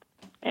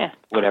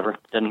 Whatever,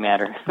 doesn't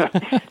matter.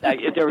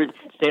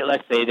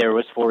 Let's say there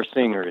was 4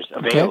 singers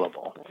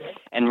available,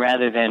 and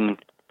rather than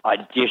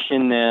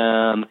audition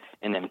them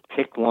and then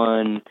pick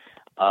one,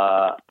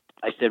 I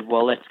said,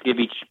 well, let's give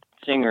each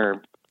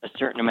singer a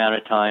certain amount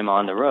of time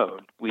on the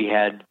road. We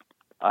had,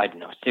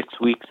 6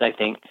 weeks, I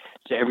think,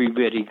 so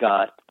everybody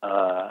got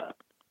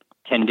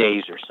 10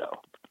 days or so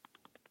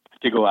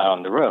to go out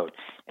on the road,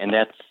 and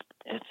that's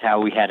how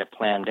we had it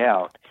planned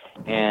out.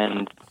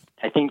 And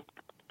I think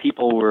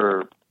people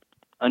were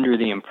under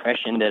the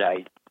impression that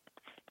I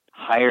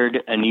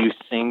hired a new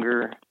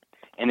singer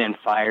and then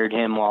fired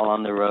him while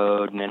on the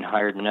road and then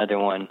hired another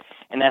one.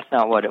 and that's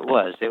not what it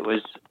was. It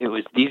was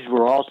these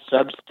were all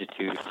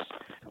substitutes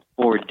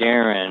for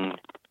Darren,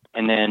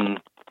 and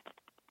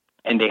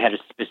they had a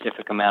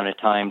specific amount of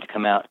time to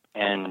come out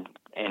and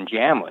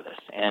jam with us.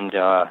 And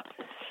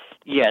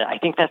yeah, I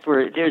think that's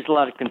where there's a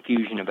lot of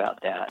confusion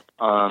about that.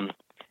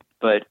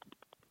 But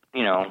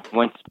you know,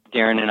 once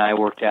Darren and I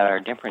worked out our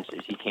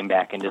differences, he came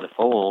back into the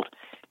fold,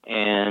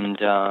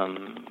 and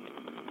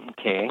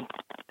okay,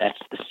 that's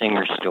the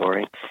singer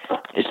story.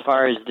 As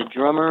far as the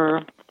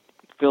drummer,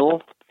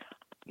 Phil,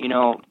 you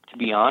know, to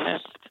be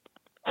honest,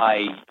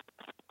 I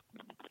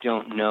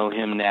don't know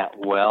him that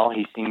well.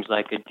 He seems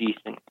like a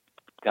decent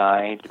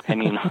guy,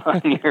 depending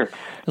on your...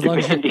 As long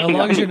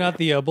as you're not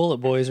the Bullet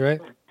Boys,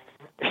 right?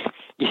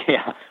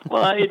 Yeah.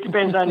 Well, it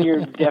depends on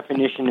your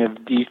definition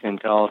of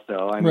decent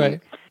also. I mean,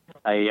 right.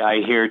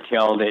 I hear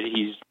tell that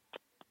he's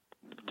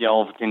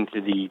delved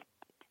into the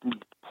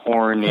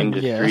porn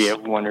industry Yes.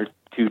 at 1 or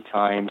 2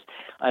 times.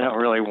 I don't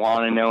really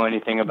want to know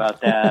anything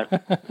about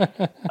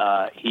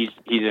that. He's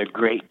a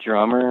great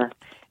drummer,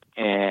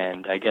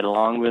 and I get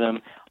along with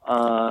him.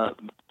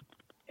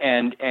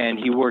 And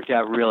he worked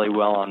out really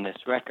well on this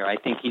record. I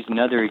think he's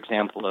another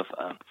example of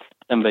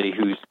somebody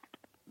who's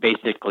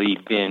basically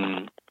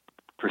been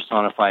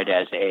personified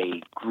as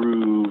a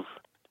groove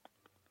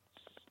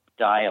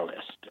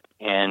stylist,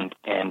 and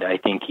I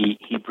think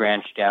he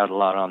branched out a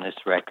lot on this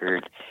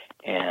record.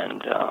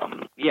 And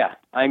yeah,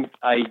 I'm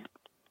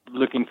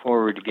looking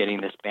forward to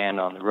getting this band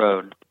on the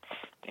road,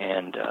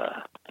 and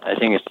I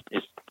think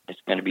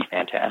it's going to be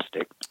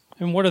fantastic.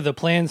 And what are the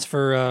plans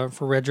for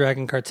Red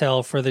Dragon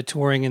Cartel for the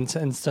touring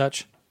and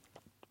such?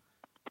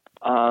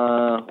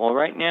 Well,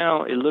 right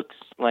now it looks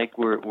like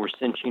we're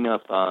cinching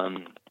up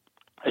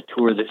a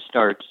tour that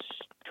starts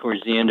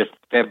towards the end of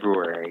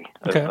February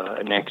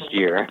of next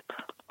year.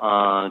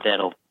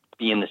 That'll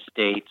be in the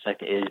States.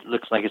 It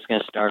looks like it's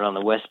going to start on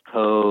the West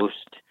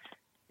Coast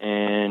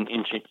and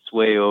inch its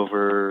way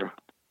over.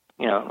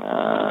 You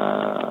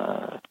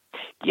know,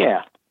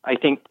 yeah. I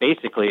think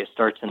basically it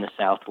starts in the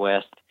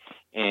Southwest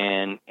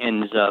and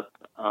ends up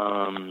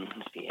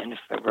the end of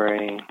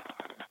February,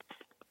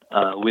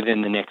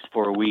 within the next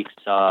 4 weeks,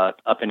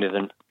 up into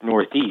the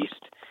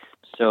Northeast.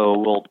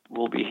 So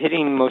we'll be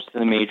hitting most of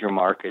the major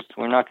markets.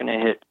 We're not going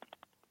to hit,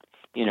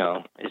 you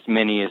know, as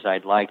many as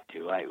I'd like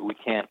to. We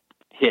can't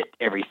hit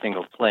every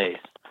single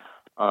place.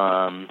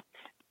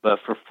 But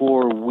for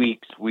 4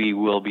 weeks, we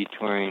will be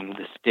touring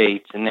the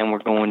States, and then we're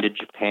going to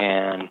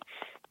Japan,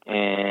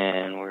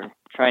 and we're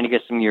trying to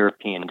get some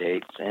European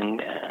dates,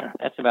 and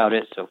that's about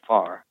it so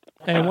far.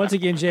 And once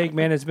again, Jake,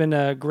 man, it's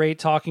been great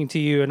talking to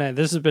you, and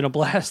this has been a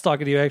blast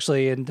talking to you,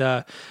 actually. And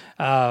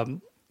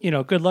you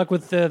know, good luck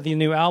with the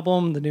new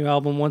album. The new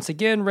album, once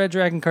again, Red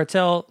Dragon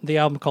Cartel. The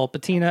album called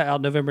Patina,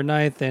 out November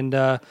 9th.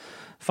 And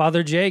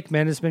Father Jake,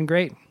 man, it's been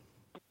great.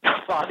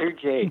 Father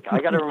Jake, I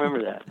got to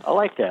remember that. I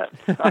like that.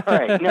 All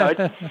right, no,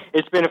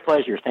 it's been a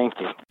pleasure. Thank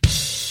you.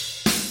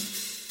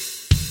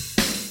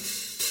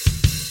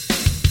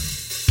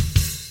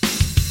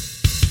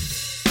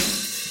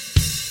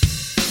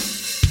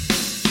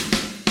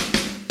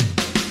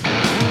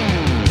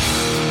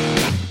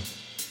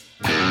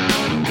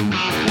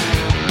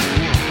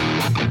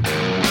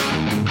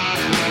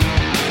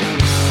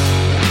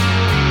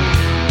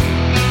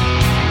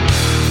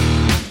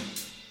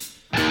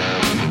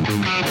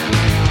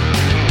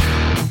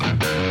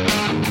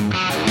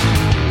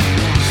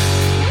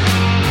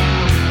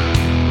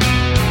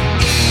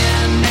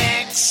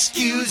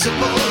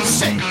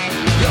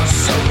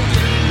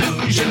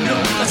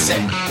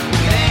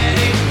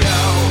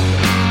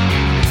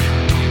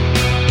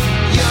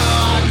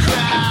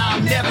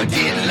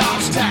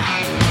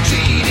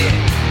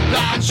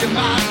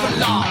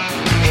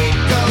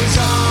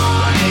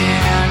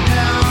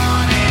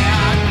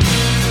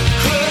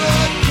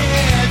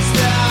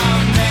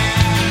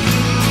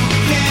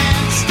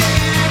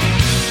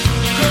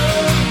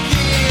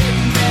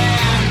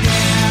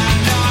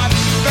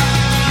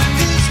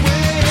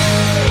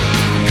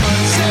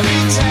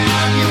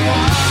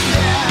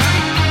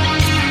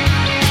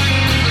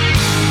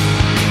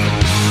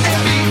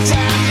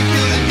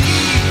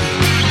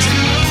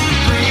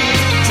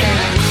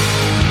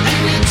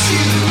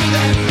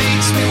 That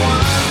makes me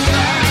wonder.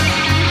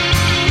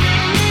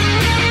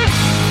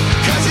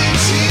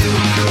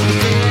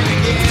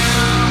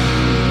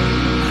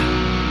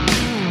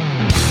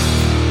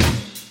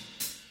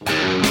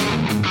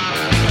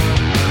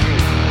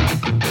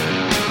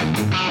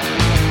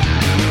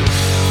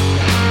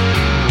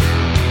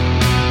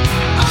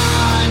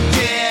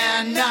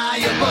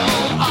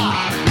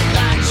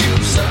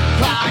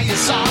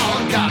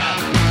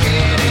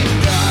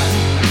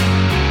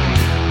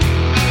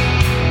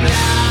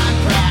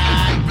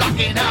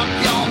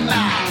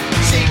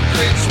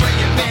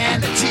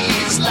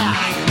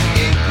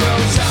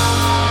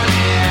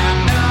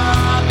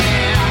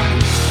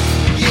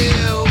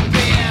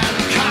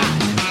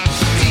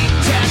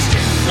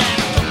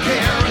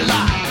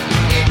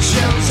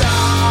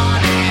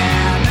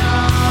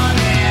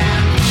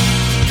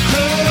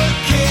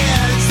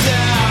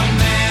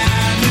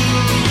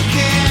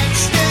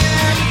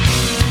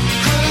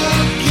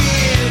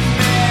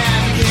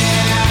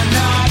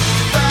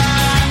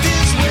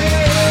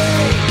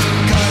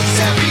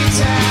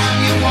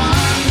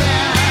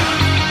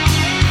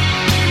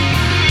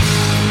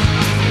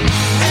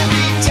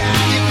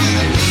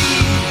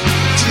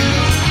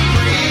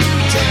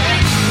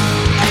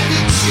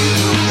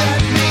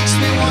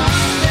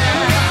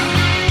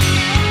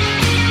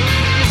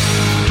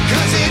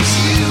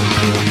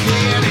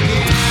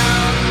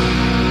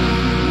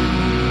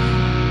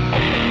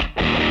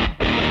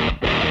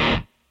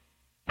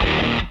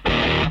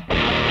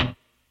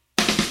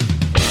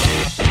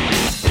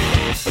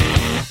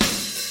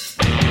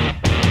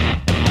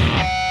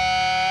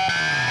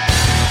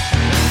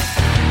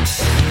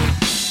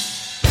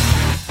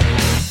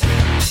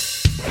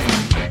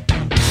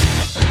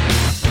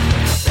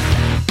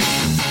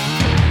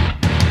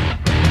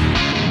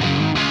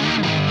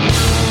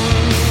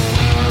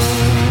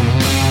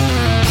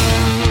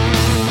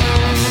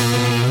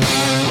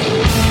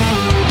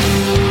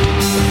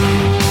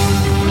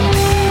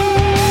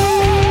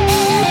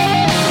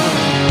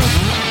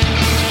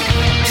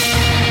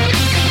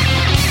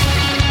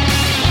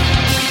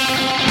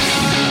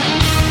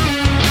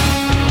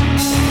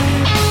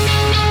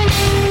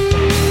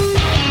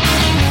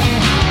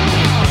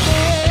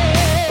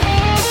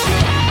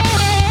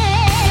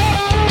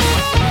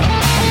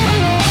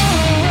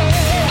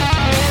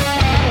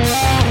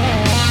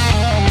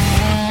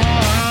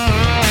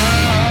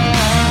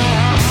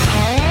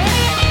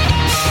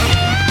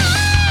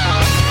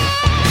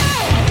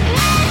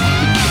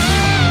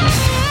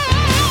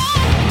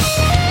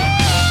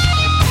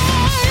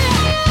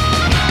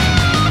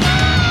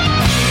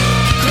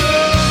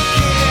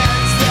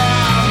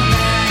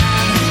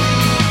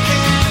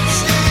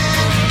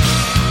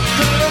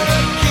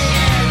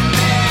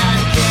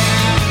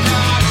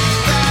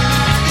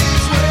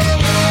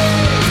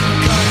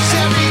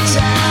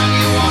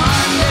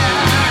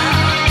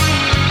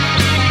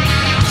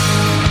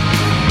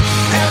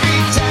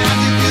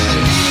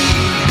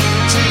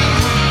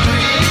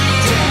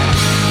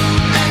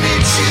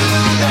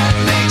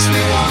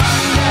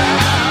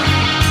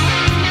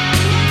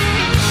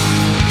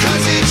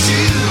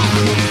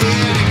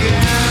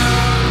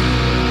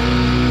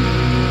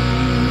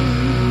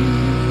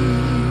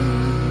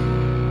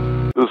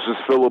 This is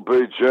Philip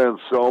H.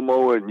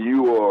 Anselmo, and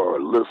you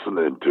are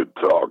listening to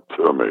Talk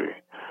to Me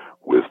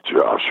with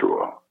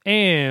Joshua.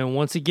 And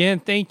once again,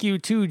 thank you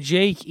to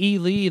Jake E.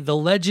 Lee, the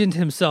legend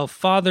himself,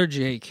 Father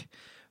Jake,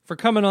 for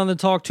coming on the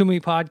Talk to Me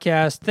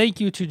podcast.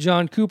 Thank you to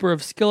John Cooper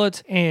of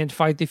Skillet and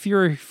Fight the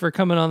Fury for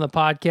coming on the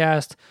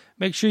podcast.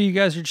 Make sure you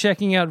guys are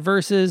checking out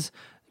Versus,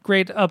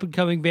 great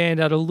up-and-coming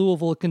band out of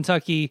Louisville,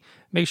 Kentucky.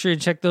 Make sure you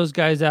check those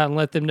guys out and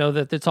let them know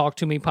that the Talk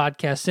to Me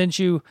podcast sent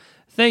you.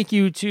 Thank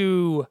you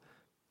to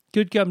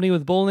Good Company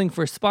with Bowling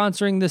for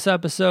sponsoring this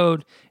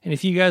episode. And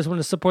if you guys want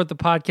to support the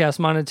podcast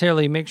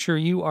monetarily, make sure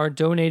you are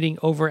donating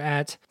over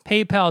at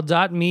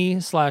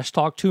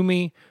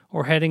paypal.me/talktome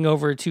or heading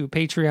over to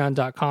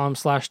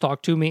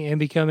patreon.com/talktome and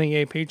becoming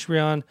a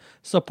Patreon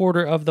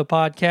supporter of the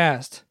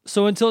podcast.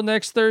 So until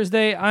next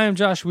Thursday, I am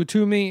Joshua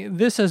Toomey.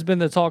 This has been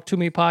the Talk to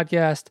Me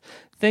podcast.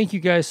 Thank you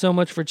guys so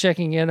much for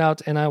checking it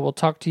out, and I will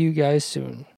talk to you guys soon.